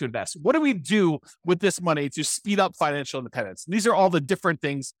the money to invest. What do we do with this money to speed up financial independence? And these are all the different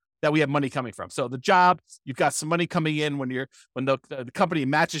things that we have money coming from. So the job, you've got some money coming in when the company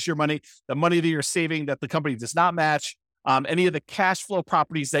matches your money, the money that you're saving that the company does not match, any of the cash flow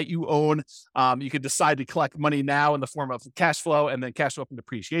properties that you own. You could decide to collect money now in the form of cash flow and then cash flow from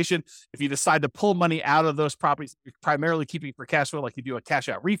depreciation. If you decide to pull money out of those properties, you're primarily keeping for cash flow, like you do a cash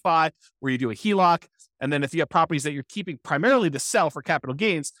out refi, where you do a HELOC. And then if you have properties that you're keeping primarily to sell for capital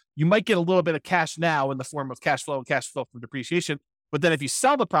gains, you might get a little bit of cash now in the form of cash flow and cash flow from depreciation. But then if you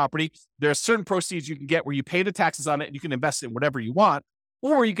sell the property, there are certain proceeds you can get where you pay the taxes on it and you can invest in whatever you want.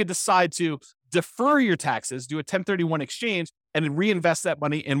 Or you could decide to defer your taxes, do a 1031 exchange, and then reinvest that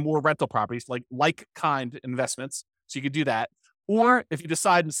money in more rental properties, like kind investments. So you could do that. Or if you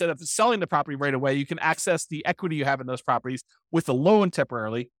decide instead of selling the property right away, you can access the equity you have in those properties with a loan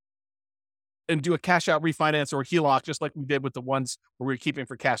temporarily and do a cash out refinance or HELOC, just like we did with the ones where we were keeping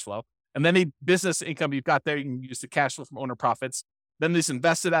for cash flow. And then any business income you've got there, you can use the cash flow from owner profits. Then these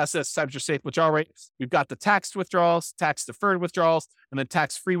invested assets times your safe withdrawal rate. We've got the tax withdrawals, tax deferred withdrawals, and then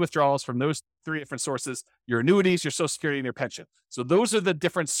tax-free withdrawals from those three different sources, your annuities, your Social Security, and your pension. So those are the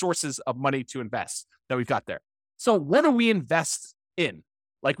different sources of money to invest that we've got there. So what do we invest in?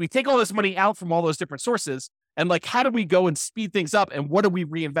 Like, we take all this money out from all those different sources, and like, how do we go and speed things up, and what do we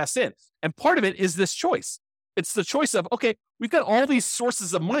reinvest in? And part of it is this choice. It's the choice of, okay, we've got all these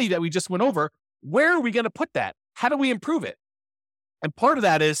sources of money that we just went over. Where are we going to put that? How do we improve it? And part of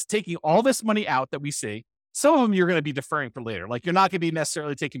that is taking all this money out that we see. Some of them you're going to be deferring for later. Like, you're not going to be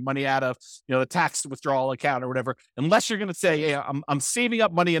necessarily taking money out of, the tax withdrawal account or whatever, unless you're going to say, hey, I'm saving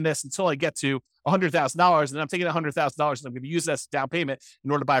up money in this until I get to $100,000, and I'm taking $100,000 and I'm going to use that as down payment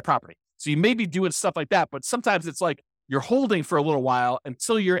in order to buy a property. So you may be doing stuff like that, but sometimes it's like you're holding for a little while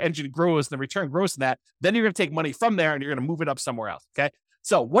until your engine grows and the return grows in that. Then you're going to take money from there and you're going to move it up somewhere else. Okay.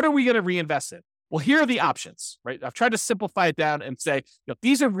 So what are we going to reinvest in? Well, here are the options, right? I've tried to simplify it down and say,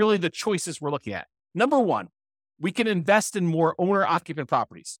 these are really the choices we're looking at. Number one, we can invest in more owner-occupant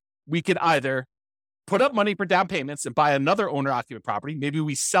properties. We could either put up money for down payments and buy another owner-occupant property. Maybe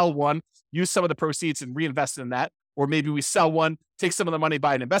we sell one, use some of the proceeds and reinvest in that. Or maybe we sell one, take some of the money,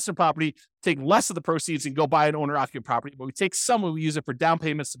 buy an investment property, take less of the proceeds and go buy an owner-occupant property. But we take some and we use it for down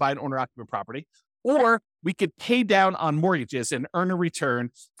payments to buy an owner-occupant property. Or we could pay down on mortgages and earn a return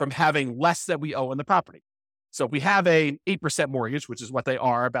from having less that we owe in the property. So if we have an 8% mortgage, which is what they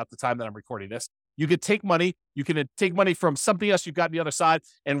are about the time that I'm recording this, you could take money, from something else you've got on the other side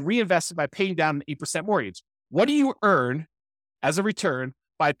and reinvest it by paying down an 8% mortgage. What do you earn as a return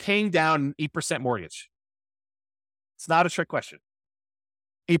by paying down an 8% mortgage? It's not a trick question.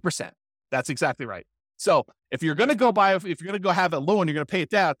 8%. That's exactly right. So if you're going to go have a loan, you're going to pay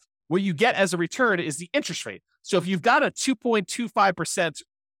it down. What you get as a return is the interest rate. So if you've got a 2.25%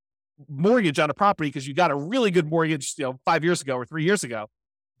 mortgage on a property because you got a really good mortgage, 5 years ago or 3 years ago,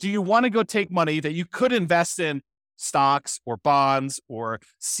 do you want to go take money that you could invest in stocks or bonds or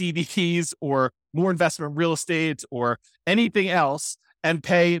CDs or more investment in real estate or anything else and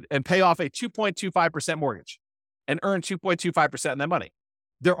pay off a 2.25% mortgage and earn 2.25% on that money?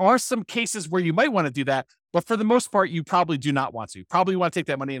 There are some cases where you might want to do that, but for the most part, you probably do not want to. You probably want to take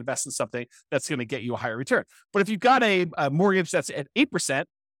that money and invest in something that's going to get you a higher return. But if you've got a mortgage that's at 8%,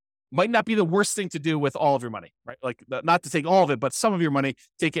 might not be the worst thing to do with all of your money, right? Like not to take all of it, but some of your money,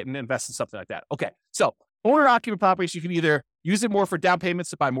 take it and invest in something like that. Okay. So owner-occupied properties, you can either use it more for down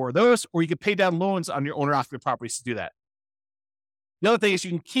payments to buy more of those, or you can pay down loans on your owner-occupied properties to do that. The other thing is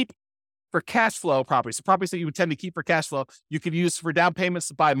you can keep for cash flow properties, the properties that you would tend to keep for cash flow, you could use for down payments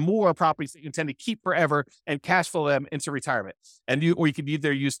to buy more properties that you tend to keep forever and cash flow them into retirement. Or you could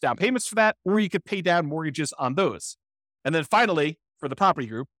either use down payments for that, or you could pay down mortgages on those. And then finally, for the property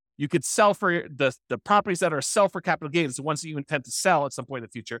group, you could sell for the properties that are sell for capital gains, the ones that you intend to sell at some point in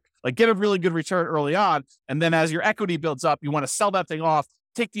the future, like get a really good return early on. And then as your equity builds up, you want to sell that thing off,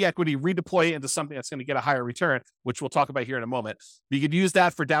 take the equity, redeploy it into something that's going to get a higher return, which we'll talk about here in a moment. You could use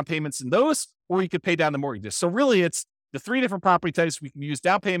that for down payments in those, or you could pay down the mortgages. So really it's the three different property types. We can use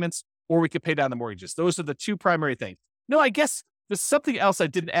down payments, or we could pay down the mortgages. Those are the two primary things. No, I guess there's something else I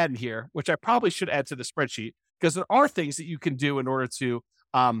didn't add in here, which I probably should add to the spreadsheet, because there are things that you can do in order to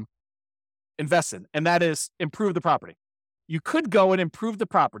invest in, and that is improve the property. You could go and improve the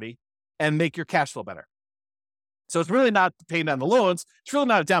property and make your cash flow better. So it's really not paying down the loans. It's really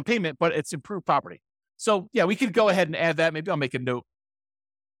not a down payment, but it's improved property. So yeah, we could go ahead and add that. Maybe I'll make a note.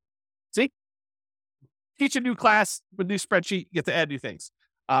 See, teach a new class with a new spreadsheet, you get to add new things.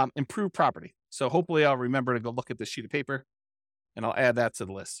 Improve property. So hopefully I'll remember to go look at this sheet of paper and I'll add that to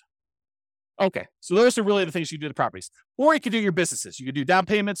the list. Okay, so those are really the things you do to properties. Or you could do your businesses. You could do down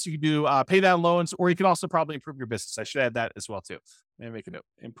payments, you could do pay down loans, or you can also probably improve your business. I should add that as well too. Maybe make a note,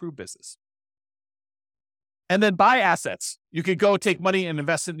 improve business. And then buy assets. You could go take money and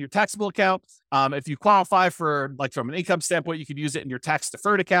invest it in your taxable account. If you qualify for, like from an income standpoint, you could use it in your tax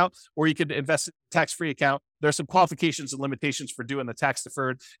deferred account, or you could invest in a tax-free account. There's some qualifications and limitations for doing the tax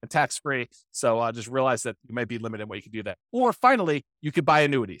deferred and tax-free. So just realize that you might be limited in what you can do that. Or finally, you could buy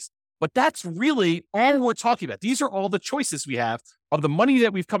annuities. But that's really all we're talking about. These are all the choices we have of the money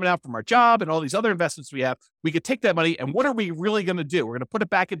that we've coming out from our job and all these other investments we have. We could take that money and what are we really going to do? We're going to put it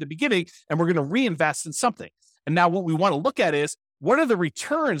back at the beginning and we're going to reinvest in something. And now what we want to look at is what are the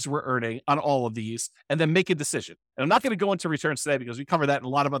returns we're earning on all of these, and then make a decision. And I'm not going to go into returns today because we cover that in a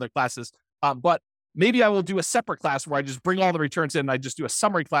lot of other classes. But maybe I will do a separate class where I just bring all the returns in and I just do a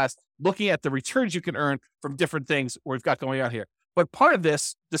summary class looking at the returns you can earn from different things we've got going on here. But part of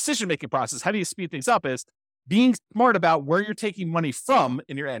this decision-making process, how do you speed things up, is being smart about where you're taking money from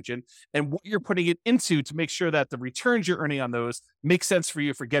in your engine and what you're putting it into to make sure that the returns you're earning on those make sense for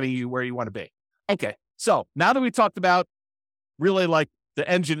you for getting you where you want to be. Okay, so now that we talked about really like the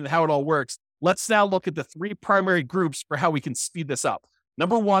engine and how it all works, let's now look at the three primary groups for how we can speed this up.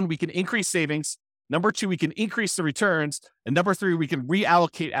 Number one, we can increase savings. Number two, we can increase the returns. And number three, we can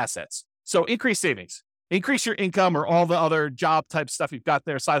reallocate assets. So increase savings. Increase your income or all the other job type stuff you've got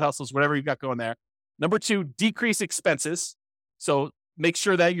there, side hustles, whatever you've got going there. Number two, decrease expenses. So make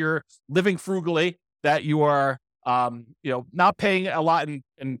sure that you're living frugally, that you are, not paying a lot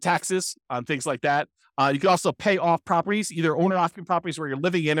in taxes on things like that. You can also pay off properties, either owner-occupied properties where you're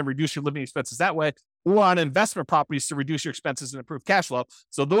living in and reduce your living expenses that way, or on investment properties to reduce your expenses and improve cash flow.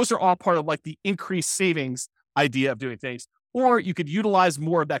 So those are all part of like the increased savings idea of doing things. Or you could utilize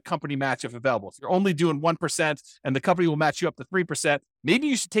more of that company match if available. If you're only doing 1% and the company will match you up to 3%, maybe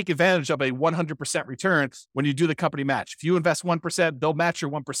you should take advantage of a 100% return when you do the company match. If you invest 1%, they'll match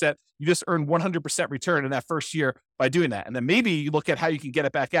your 1%. You just earn 100% return in that first year by doing that. And then maybe you look at how you can get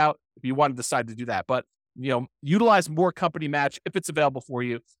it back out if you want to decide to do that. But utilize more company match if it's available for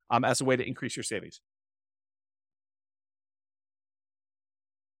you as a way to increase your savings.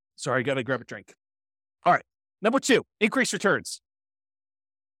 Sorry, I got to grab a drink. All right. Number two, increase returns.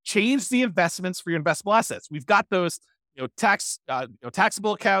 Change the investments for your investable assets. We've got those,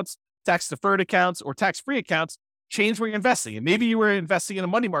 taxable accounts, tax deferred accounts, or tax-free accounts. Change where you're investing. And maybe you were investing in a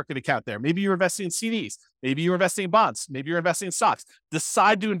money market account there. Maybe you're investing in CDs. Maybe you're investing in bonds. Maybe you're investing in stocks.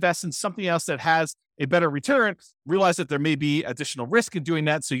 Decide to invest in something else that has a better return. Realize that there may be additional risk in doing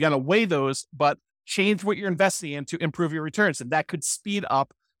that. So you got to weigh those, but change what you're investing in to improve your returns. And that could speed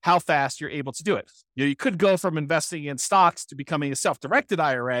up how fast you're able to do it. You could go from investing in stocks to becoming a self-directed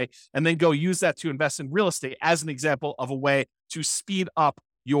IRA and then go use that to invest in real estate as an example of a way to speed up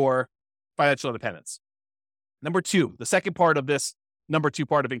your financial independence. Number two, the second part of this, number two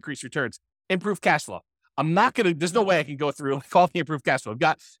part of increased returns, improve cash flow. There's no way I can go through all the improved cash flow. I've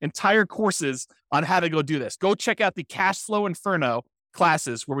got entire courses on how to go do this. Go check out the Cash Flow Inferno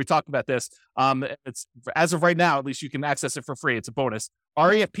classes where we talk about this. It's as of right now, at least you can access it for free. It's a bonus.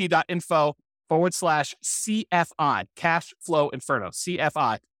 refp.info/CFI, Cash Flow Inferno,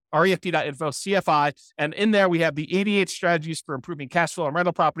 CFI, refp.info, CFI. And in there, we have the 88 strategies for improving cash flow on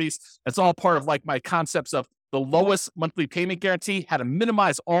rental properties. It's all part of like my concepts of the lowest monthly payment guarantee, how to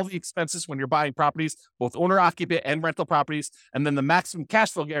minimize all the expenses when you're buying properties, both owner-occupant and rental properties, and then the maximum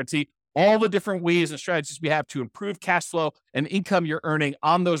cash flow guarantee, all the different ways and strategies we have to improve cash flow and income you're earning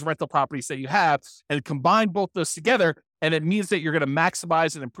on those rental properties that you have, and combine both those together. And it means that you're going to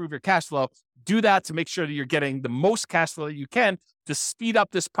maximize and improve your cash flow. Do that to make sure that you're getting the most cash flow that you can to speed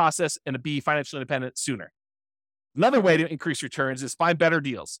up this process and to be financially independent sooner. Another way to increase returns is find better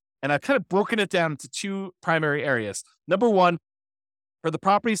deals. And I've kind of broken it down into two primary areas. Number one, for the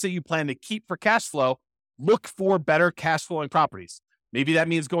properties that you plan to keep for cash flow, look for better cash flowing properties. Maybe that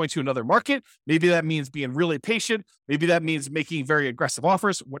means going to another market. Maybe that means being really patient. Maybe that means making very aggressive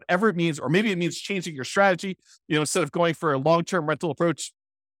offers, whatever it means. Or maybe it means changing your strategy. Instead of going for a long-term rental approach,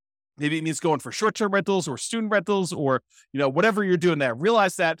 maybe it means going for short-term rentals or student rentals or, whatever you're doing there.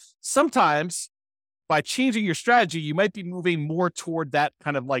 Realize that sometimes by changing your strategy, you might be moving more toward that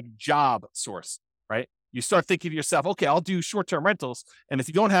kind of like job source, right? You start thinking to yourself, okay, I'll do short-term rentals. And if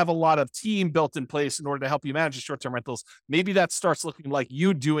you don't have a lot of team built in place in order to help you manage the short-term rentals, maybe that starts looking like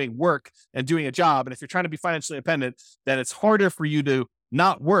you doing work and doing a job. And if you're trying to be financially independent, then it's harder for you to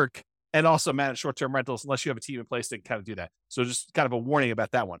not work and also manage short-term rentals unless you have a team in place that can kind of do that. So just kind of a warning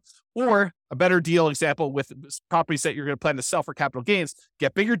about that one. Or a better deal example with properties that you're going to plan to sell for capital gains,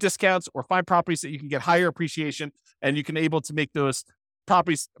 get bigger discounts or find properties that you can get higher appreciation and you can able to make those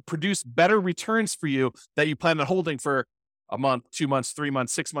properties produce better returns for you that you plan on holding for a month, 2 months, 3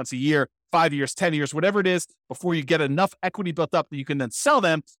 months, 6 months, a year, 5 years, 10 years, whatever it is, before you get enough equity built up that you can then sell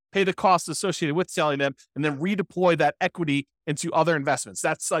them, pay the costs associated with selling them, and then redeploy that equity into other investments.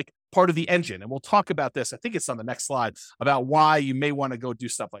 That's like part of the engine. And we'll talk about this. I think it's on the next slide about why you may want to go do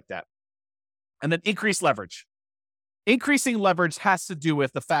stuff like that. And then increase leverage. Increasing leverage has to do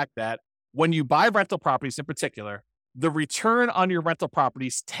with the fact that when you buy rental properties in particular, the return on your rental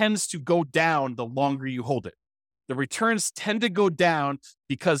properties tends to go down the longer you hold it. The returns tend to go down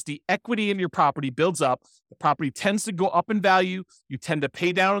because the equity in your property builds up. The property tends to go up in value. You tend to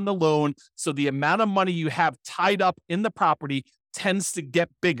pay down on the loan. So the amount of money you have tied up in the property tends to get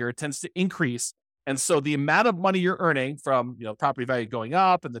bigger, tends to increase. And so the amount of money you're earning from, property value going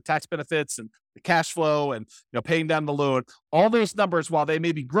up and the tax benefits and the cash flow and, paying down the loan, all those numbers, while they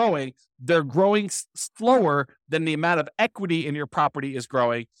may be growing, they're growing slower than the amount of equity in your property is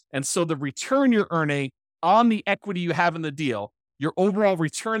growing. And so the return you're earning on the equity you have in the deal, your overall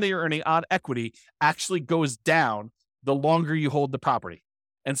return that you're earning on equity actually goes down the longer you hold the property.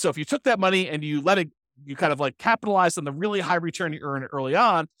 And so if you took that money and you let it, you kind of like capitalize on the really high return you earn early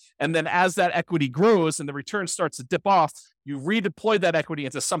on. And then as that equity grows and the return starts to dip off, you redeploy that equity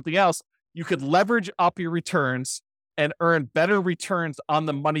into something else. You could leverage up your returns and earn better returns on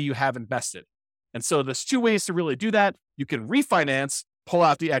the money you have invested. And so there's two ways to really do that. You can refinance, pull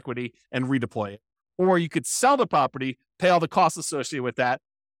out the equity and redeploy it. Or you could sell the property, pay all the costs associated with that,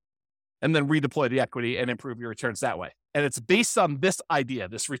 and then redeploy the equity and improve your returns that way. And it's based on this idea,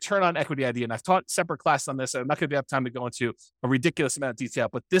 this return on equity idea. And I've taught separate classes on this, and I'm not going to have time to go into a ridiculous amount of detail,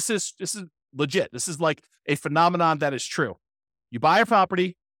 but this is legit. This is like a phenomenon that is true. You buy a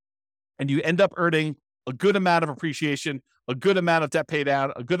property and you end up earning a good amount of appreciation, a good amount of debt pay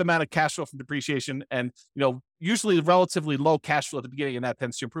down, a good amount of cash flow from depreciation, and usually relatively low cash flow at the beginning, and that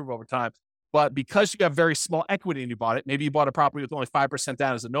tends to improve over time. But because you have very small equity and you bought it, maybe you bought a property with only 5%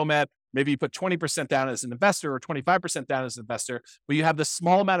 down as a nomad, maybe you put 20% down as an investor or 25% down as an investor, but you have this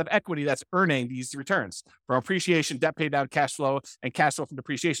small amount of equity that's earning these returns from appreciation, debt pay down, cash flow, and cash flow from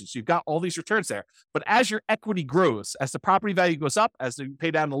depreciation. So you've got all these returns there. But as your equity grows, as the property value goes up, as you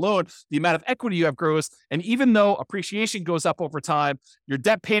pay down the loan, the amount of equity you have grows. And even though appreciation goes up over time, your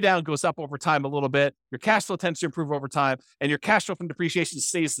debt pay down goes up over time a little bit, your cash flow tends to improve over time, and your cash flow from depreciation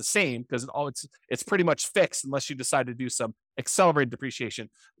stays the same because it's pretty much fixed unless you decide to do some accelerated depreciation.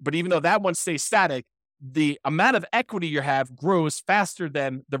 But even though that one stays static, the amount of equity you have grows faster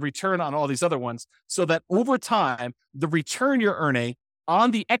than the return on all these other ones, so that over time, the return you're earning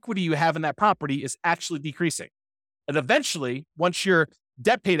on the equity you have in that property is actually decreasing. And eventually, once your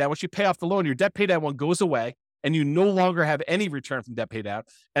debt pay down, once you pay off the loan, your debt pay down one goes away and you no longer have any return from debt pay down.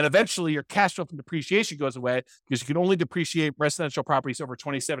 And eventually your cash flow from depreciation goes away because you can only depreciate residential properties over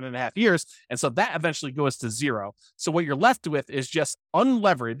 27 and a half years. And so that eventually goes to zero. So what you're left with is just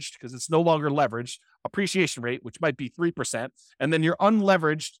unleveraged, because it's no longer leveraged, appreciation rate, which might be 3%. And then your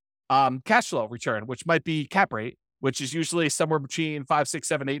unleveraged cash flow return, which might be cap rate, which is usually somewhere between 5, 6,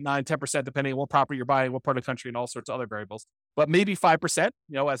 7, 8, 9, 10%, depending on what property you're buying, what part of the country, and all sorts of other variables. But maybe 5%,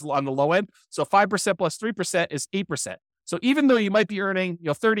 as on the low end. So 5% plus 3% is 8%. So even though you might be earning,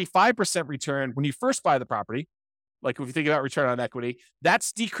 35% return when you first buy the property, like if you think about return on equity,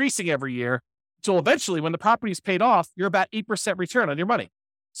 that's decreasing every year So eventually, when the property is paid off, you're about 8% return on your money.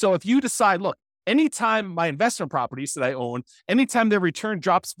 So if you decide, look, anytime my investment properties that I own, anytime their return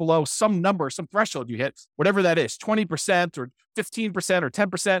drops below some number, some threshold you hit, whatever that is, 20% or 15% or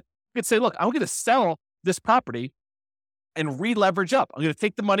 10%, you could say, look, I'm going to sell this property and re-leverage up. I'm going to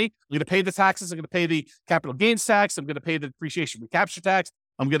take the money. I'm going to pay the taxes. I'm going to pay the capital gains tax. I'm going to pay the depreciation recapture tax.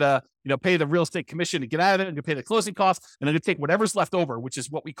 I'm going to, pay the real estate commission to get out of it. I'm going to pay the closing costs, and I'm going to take whatever's left over, which is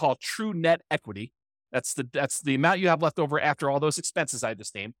what we call true net equity. That's the amount you have left over after all those expenses I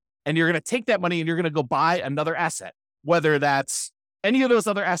just named. And you're going to take that money and you're going to go buy another asset, whether that's any of those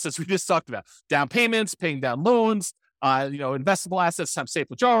other assets we just talked about: down payments, paying down loans, investable assets, times safe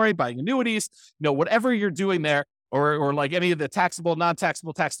withdrawal, buying annuities, whatever you're doing there. Or like any of the taxable,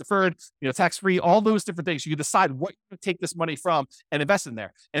 non-taxable, tax deferred, tax-free, all those different things. You decide what you take this money from and invest in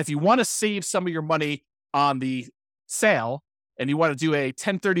there. And if you want to save some of your money on the sale and you want to do a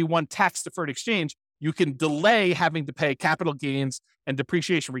 1031 tax deferred exchange, you can delay having to pay capital gains and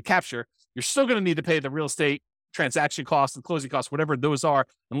depreciation recapture. You're still going to need to pay the real estate transaction costs and closing costs, whatever those are,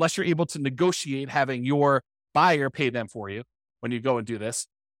 unless you're able to negotiate having your buyer pay them for you when you go and do this.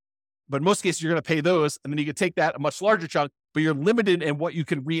 But in most cases, you're going to pay those, and then you can take that a much larger chunk, but you're limited in what you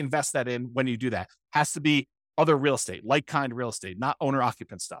can reinvest that in when you do that. Has to be other real estate, like-kind real estate, not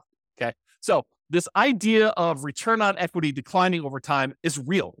owner-occupant stuff, okay? So this idea of return on equity declining over time is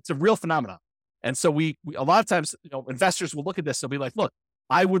real. It's a real phenomenon. And so we a lot of times, investors will look at this. They'll be like, look,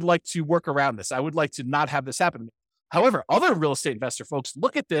 I would like to work around this. I would like to not have this happen to me. However, other real estate investor folks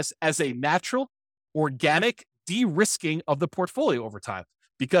look at this as a natural, organic de-risking of the portfolio over time.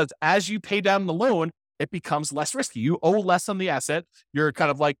 Because as you pay down the loan, it becomes less risky. You owe less on the asset. Your kind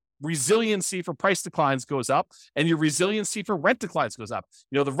of like resiliency for price declines goes up, and your resiliency for rent declines goes up.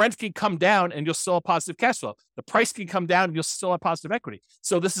 The rent can come down and you'll still have positive cash flow. The price can come down and you'll still have positive equity.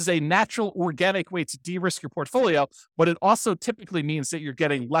 So this is a natural, organic way to de-risk your portfolio, but it also typically means that you're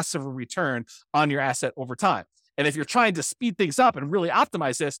getting less of a return on your asset over time. And if you're trying to speed things up and really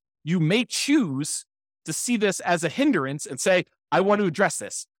optimize this, you may choose to see this as a hindrance and say, I want to address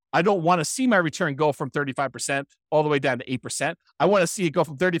this. I don't want to see my return go from 35% all the way down to 8%. I want to see it go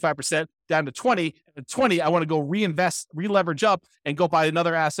from 35% down to 20. And 20, I want to go reinvest, re-leverage up, and go buy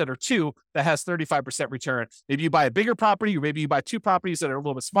another asset or two that has 35% return. Maybe you buy a bigger property, or maybe you buy two properties that are a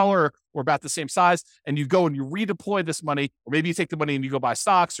little bit smaller or about the same size, and you go and you redeploy this money, or maybe you take the money and you go buy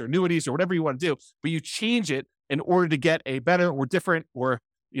stocks or annuities or whatever you want to do, but you change it in order to get a better or different or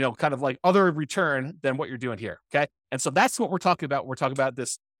kind of like other return than what you're doing here. Okay. And so that's what we're talking about. We're talking about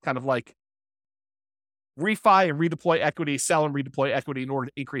this kind of like refi and redeploy equity, sell and redeploy equity in order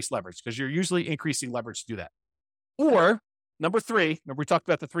to increase leverage, because you're usually increasing leverage to do that. Or number three, remember we talked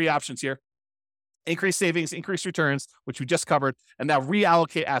about the three options here: increase savings, increase returns, which we just covered, and now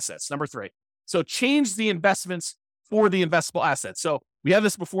reallocate assets. Number three. So change the investments for the investable assets. So we had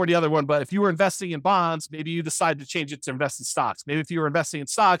this before the other one, but if you were investing in bonds, maybe you decide to change it to invest in stocks. Maybe if you were investing in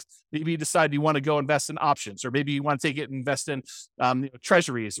stocks, maybe you decide you want to go invest in options, or maybe you want to take it and invest in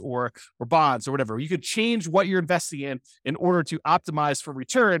treasuries or bonds or whatever. You could change what you're investing in order to optimize for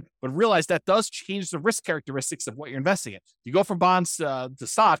return, but realize that does change the risk characteristics of what you're investing in. You go from bonds to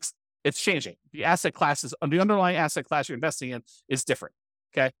stocks, it's changing. The asset classes, the underlying asset class you're investing in is different.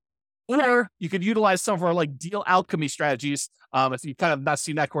 Okay. Or you could utilize some of our like deal alchemy strategies. If you kind of not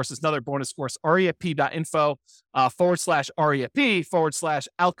seen that course, it's another bonus course,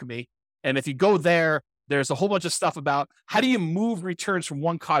 refp.info/REAP/alchemy. And if you go there, there's a whole bunch of stuff about how do you move returns from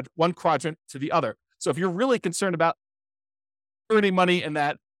one quadrant to the other. So if you're really concerned about earning money in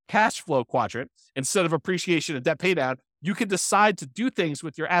that cash flow quadrant instead of appreciation and debt pay down, you can decide to do things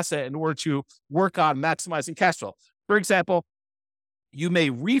with your asset in order to work on maximizing cash flow. For example, you may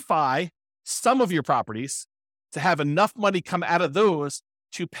refi some of your properties to have enough money come out of those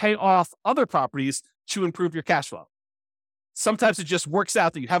to pay off other properties to improve your cash flow. Sometimes it just works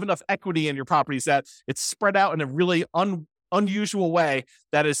out that you have enough equity in your properties that it's spread out in a really unusual way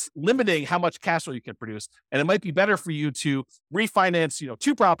that is limiting how much cash flow you can produce. And it might be better for you to refinance,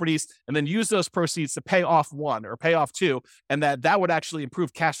 two properties and then use those proceeds to pay off one or pay off two. And that would actually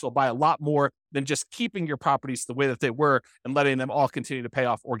improve cash flow by a lot more than just keeping your properties the way that they were and letting them all continue to pay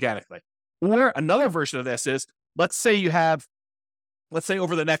off organically. Or another version of this is, let's say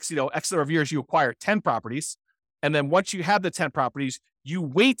over the next, X number of years, you acquire 10 properties. And then once you have the 10 properties, you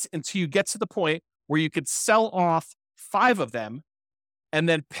wait until you get to the point where you could sell off 5 of them and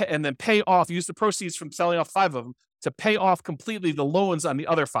then pay off, use the proceeds from selling off 5 of them to pay off completely the loans on the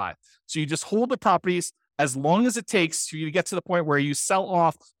other 5. So you just hold the properties as long as it takes for you to get to the point where you sell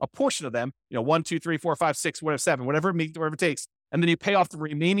off a portion of them, 1, 2, 3, 4, 5, 6, whatever, 7, whatever it takes. and then you pay off the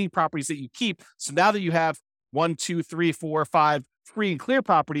remaining properties that you keep. So now that you have 1, 2, 3, 4, 5 free and clear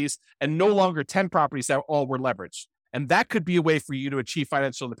properties and no longer 10 properties that all were leveraged. And that could be a way for you to achieve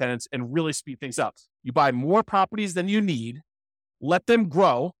financial independence and really speed things up. You buy more properties than you need, let them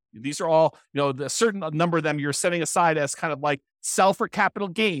grow. These are all, the certain number of them you're setting aside as kind of like sell for capital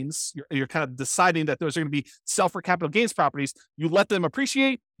gains. You're kind of deciding that those are going to be sell for capital gains properties. You let them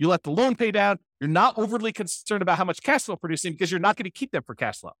appreciate, you let the loan pay down. You're not overly concerned about how much cash flow producing because you're not going to keep them for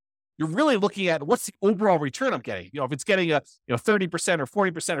cash flow. You're really looking at what's the overall return I'm getting. If it's getting a 30%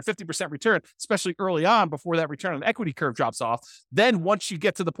 or 40% or 50% return, especially early on before that return on equity curve drops off, then once you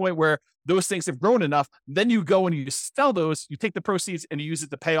get to the point where those things have grown enough, then you go and you sell those, you take the proceeds and you use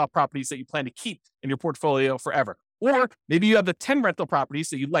it to pay off properties that you plan to keep in your portfolio forever. Or maybe you have the 10 rental properties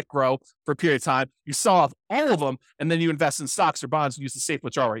that you let grow for a period of time. You sell off all of them, and then you invest in stocks or bonds and use the safe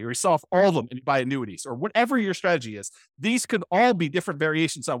withdrawal rate. Or you sell off all of them and you buy annuities, or whatever your strategy is. These could all be different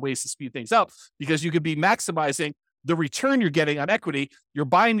variations on ways to speed things up, because you could be maximizing the return you're getting on equity. You're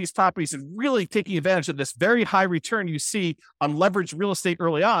buying these properties and really taking advantage of this very high return you see on leveraged real estate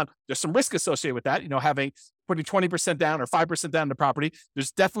early on. There's some risk associated with that, putting 20% down or 5% down in the property.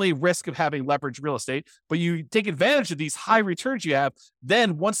 There's definitely risk of having leveraged real estate, but you take advantage of these high returns you have.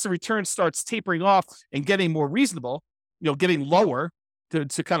 Then once the return starts tapering off and getting more reasonable, getting lower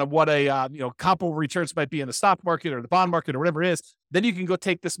to kind of what a, comparable returns might be in the stock market or the bond market or whatever it is, then you can go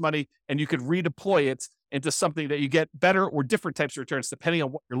take this money and you could redeploy it into something that you get better or different types of returns depending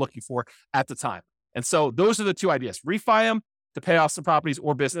on what you're looking for at the time. And so those are the two ideas: refi them to pay off some properties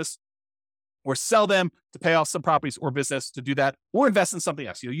or business, or sell them to pay off some properties or business to do that, or invest in something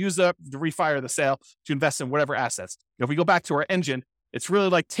else. You'll use the refi or the sale to invest in whatever assets. If we go back to our engine, it's really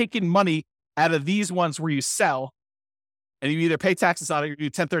like taking money out of these ones where you sell, and you either pay taxes on it or you do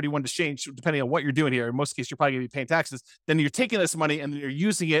 1031 exchange, depending on what you're doing here. In most cases, you're probably going to be paying taxes. Then you're taking this money and you're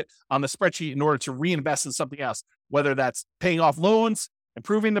using it on the spreadsheet in order to reinvest in something else, whether that's paying off loans,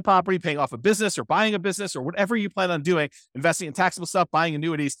 improving the property, paying off a business or buying a business or whatever you plan on doing, investing in taxable stuff, buying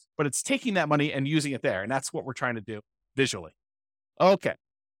annuities, but it's taking that money and using it there. And that's what we're trying to do visually. Okay.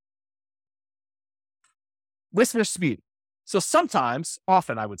 Risk versus speed. So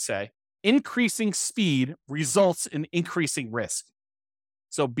often I would say, increasing speed results in increasing risk.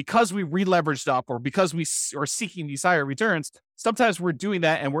 So because we re-leveraged up or because we are seeking these higher returns, sometimes we're doing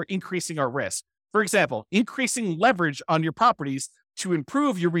that and we're increasing our risk. For example, increasing leverage on your properties to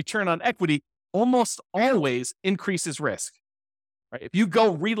improve your return on equity almost always increases risk. Right? If you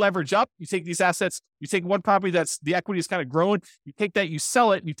go re-leverage up, you take these assets, you take one property that's the equity is kind of growing, you take that, you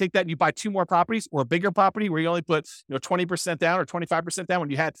sell it, and you take that and you buy two more properties or a bigger property where you only put 20% down or 25% down when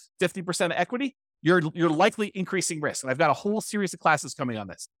you had 50% of equity, you're likely increasing risk. And I've got a whole series of classes coming on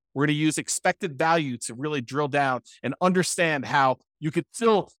this. We're going to use expected value to really drill down and understand how you could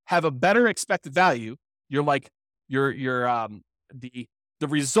still have a better expected value. The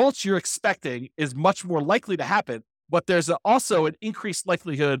results you're expecting is much more likely to happen, but there's also an increased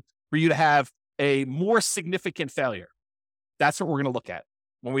likelihood for you to have a more significant failure. That's what we're going to look at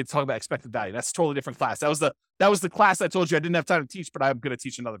when we talk about expected value. That's a totally different class. That was the class I told you I didn't have time to teach, but I'm going to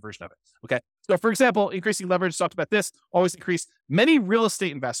teach another version of it. Okay. So for example, increasing leverage, talked about this, always increase. Many real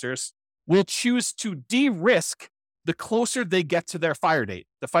estate investors will choose to de-risk the closer they get to their FIRE date,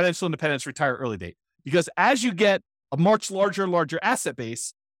 the financial independence retire early date. Because as you get a much larger asset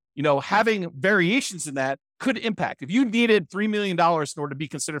base, having variations in that could impact. If you needed $3 million in order to be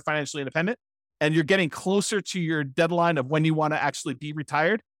considered financially independent and you're getting closer to your deadline of when you want to actually be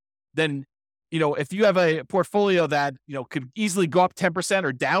retired, then, if you have a portfolio that, could easily go up 10%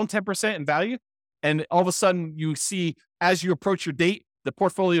 or down 10% in value, and all of a sudden you see as you approach your date, the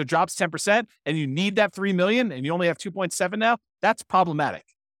portfolio drops 10% and you need that 3 million and you only have 2.7 now, that's problematic.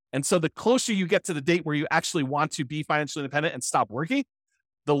 And so the closer you get to the date where you actually want to be financially independent and stop working,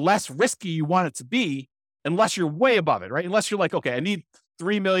 the less risky you want it to be, unless you're way above it, right? Unless you're like, okay, I need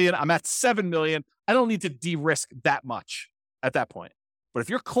 3 million, I'm at 7 million. I don't need to de-risk that much at that point. But if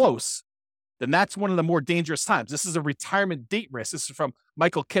you're close, then that's one of the more dangerous times. This is a retirement date risk. This is from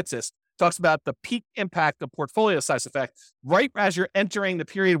Michael Kitces. Talks about the peak impact of portfolio size effect. Right as you're entering the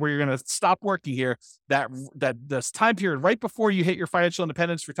period where you're going to stop working here, that this time period right before you hit your financial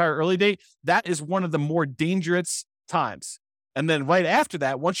independence, retire early date, that is one of the more dangerous times. And then right after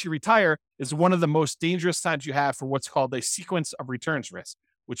that, once you retire, is one of the most dangerous times you have for what's called a sequence of returns risk,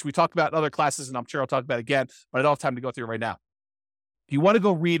 which we talked about in other classes, and I'm sure I'll talk about again, but I don't have time to go through it right now. If you want to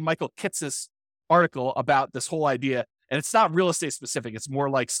go read Michael Kitces' article about this whole idea, and it's not real estate specific, it's more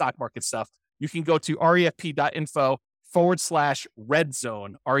like stock market stuff, you can go to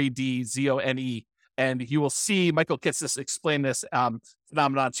refp.info/redzone, REDZone, And you will see Michael Kitces explain this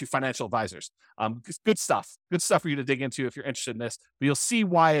phenomenon to financial advisors. Good stuff for you to dig into if you're interested in this. But you'll see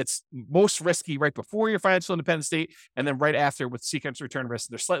why it's most risky right before your financial independence date and then right after with sequence return risk.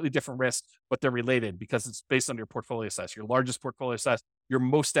 They're slightly different risks, but they're related because it's based on your portfolio size. Your largest portfolio size, you're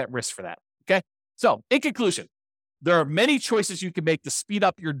most at risk for that. Okay. So in conclusion, there are many choices you can make to speed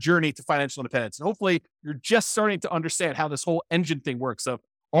up your journey to financial independence. And hopefully you're just starting to understand how this whole engine thing works. So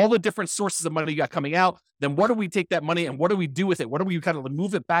all the different sources of money you got coming out, then what do we take that money and what do we do with it? What do we kind of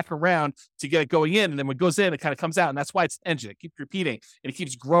move it back around to get it going in? And then when it goes in, it kind of comes out. And that's why it's an engine. It keeps repeating and it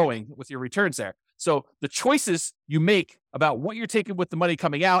keeps growing with your returns there. So the choices you make about what you're taking with the money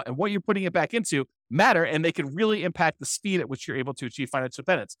coming out and what you're putting it back into matter, and they can really impact the speed at which you're able to achieve financial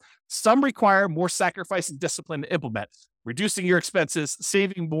independence. Some require more sacrifice and discipline to implement, reducing your expenses,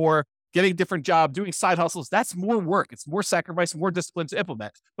 saving more, getting a different job, doing side hustles. That's more work. It's more sacrifice, more discipline to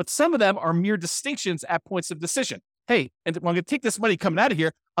implement. But some of them are mere distinctions at points of decision. Hey, and I'm going to take this money coming out of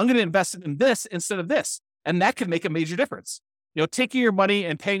here. I'm going to invest it in this instead of this. And that can make a major difference. Taking your money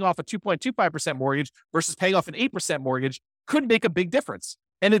and paying off a 2.25% mortgage versus paying off an 8% mortgage could make a big difference.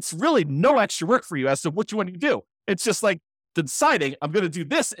 And it's really no extra work for you as to what you want to do. It's just like deciding I'm going to do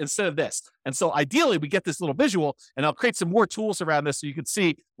this instead of this. And so ideally we get this little visual, and I'll create some more tools around this so you can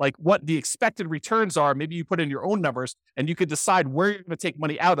see like what the expected returns are. Maybe you put in your own numbers and you could decide where you're going to take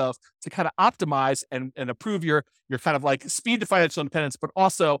money out of to kind of optimize and improve your kind of like speed to financial independence, but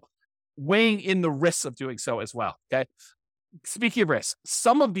also weighing in the risks of doing so as well. Okay. Speaking of risk,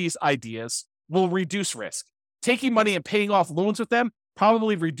 some of these ideas will reduce risk. Taking money and paying off loans with them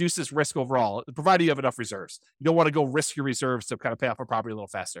probably reduces risk overall, provided you have enough reserves. You don't want to go risk your reserves to kind of pay off a property a little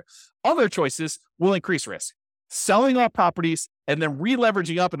faster. Other choices will increase risk. Selling off properties and then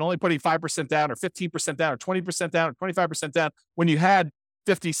re-leveraging up and only putting 5% down or 15% down or 20% down or 25% down when you had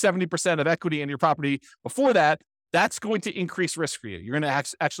 50, 70% of equity in your property before that, that's going to increase risk for you. You're going to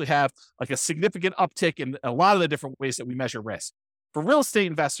actually have like a significant uptick in a lot of the different ways that we measure risk. For real estate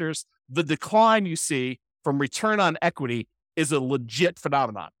investors, the decline you see from return on equity is a legit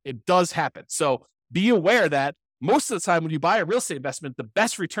phenomenon. It does happen. So be aware that most of the time when you buy a real estate investment, the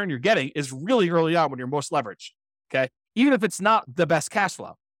best return you're getting is really early on when you're most leveraged. Okay. Even if it's not the best cash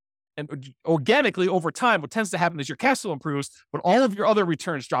flow. And organically over time, what tends to happen is your cash flow improves, but all of your other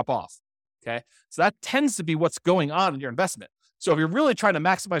returns drop off. Okay. So that tends to be what's going on in your investment. So if you're really trying to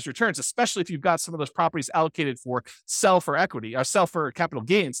maximize returns, especially if you've got some of those properties allocated for sell for equity or sell for capital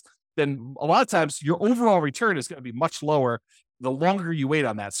gains, then a lot of times your overall return is going to be much lower the longer you wait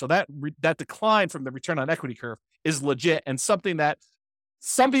on that. So that decline from the return on equity curve is legit and something that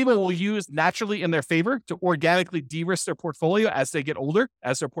some people will use naturally in their favor to organically de-risk their portfolio as they get older,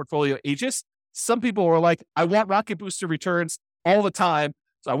 as their portfolio ages. Some people are like, I want rocket booster returns all the time.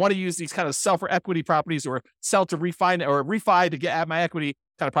 So I want to use these kind of sell for equity properties or sell to refi to get at my equity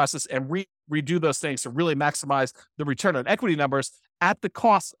kind of process and redo those things to really maximize the return on equity numbers at the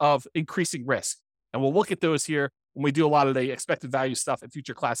cost of increasing risk. And we'll look at those here when we do a lot of the expected value stuff in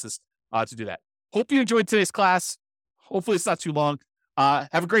future classes to do that. Hope you enjoyed today's class. Hopefully it's not too long.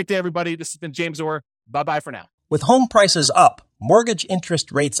 Have a great day, everybody. This has been James Orr. Bye-bye for now. With home prices up, mortgage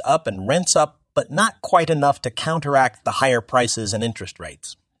interest rates up, and rents up, but not quite enough to counteract the higher prices and interest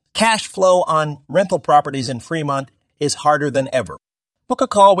rates. Cash flow on rental properties in Fremont is harder than ever. Book a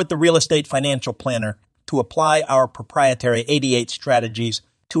call with the Real Estate Financial Planner to apply our proprietary 88 strategies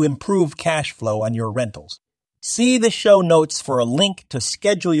to improve cash flow on your rentals. See the show notes for a link to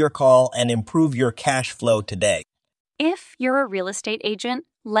schedule your call and improve your cash flow today. If you're a real estate agent,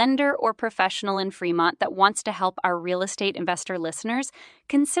 lender, or professional in Fremont that wants to help our real estate investor listeners,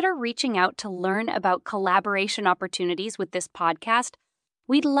 consider reaching out to learn about collaboration opportunities with this podcast.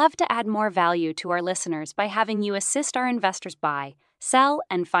 We'd love to add more value to our listeners by having you assist our investors buy, sell,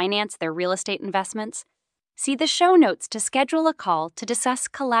 and finance their real estate investments. See the show notes to schedule a call to discuss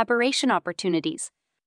collaboration opportunities.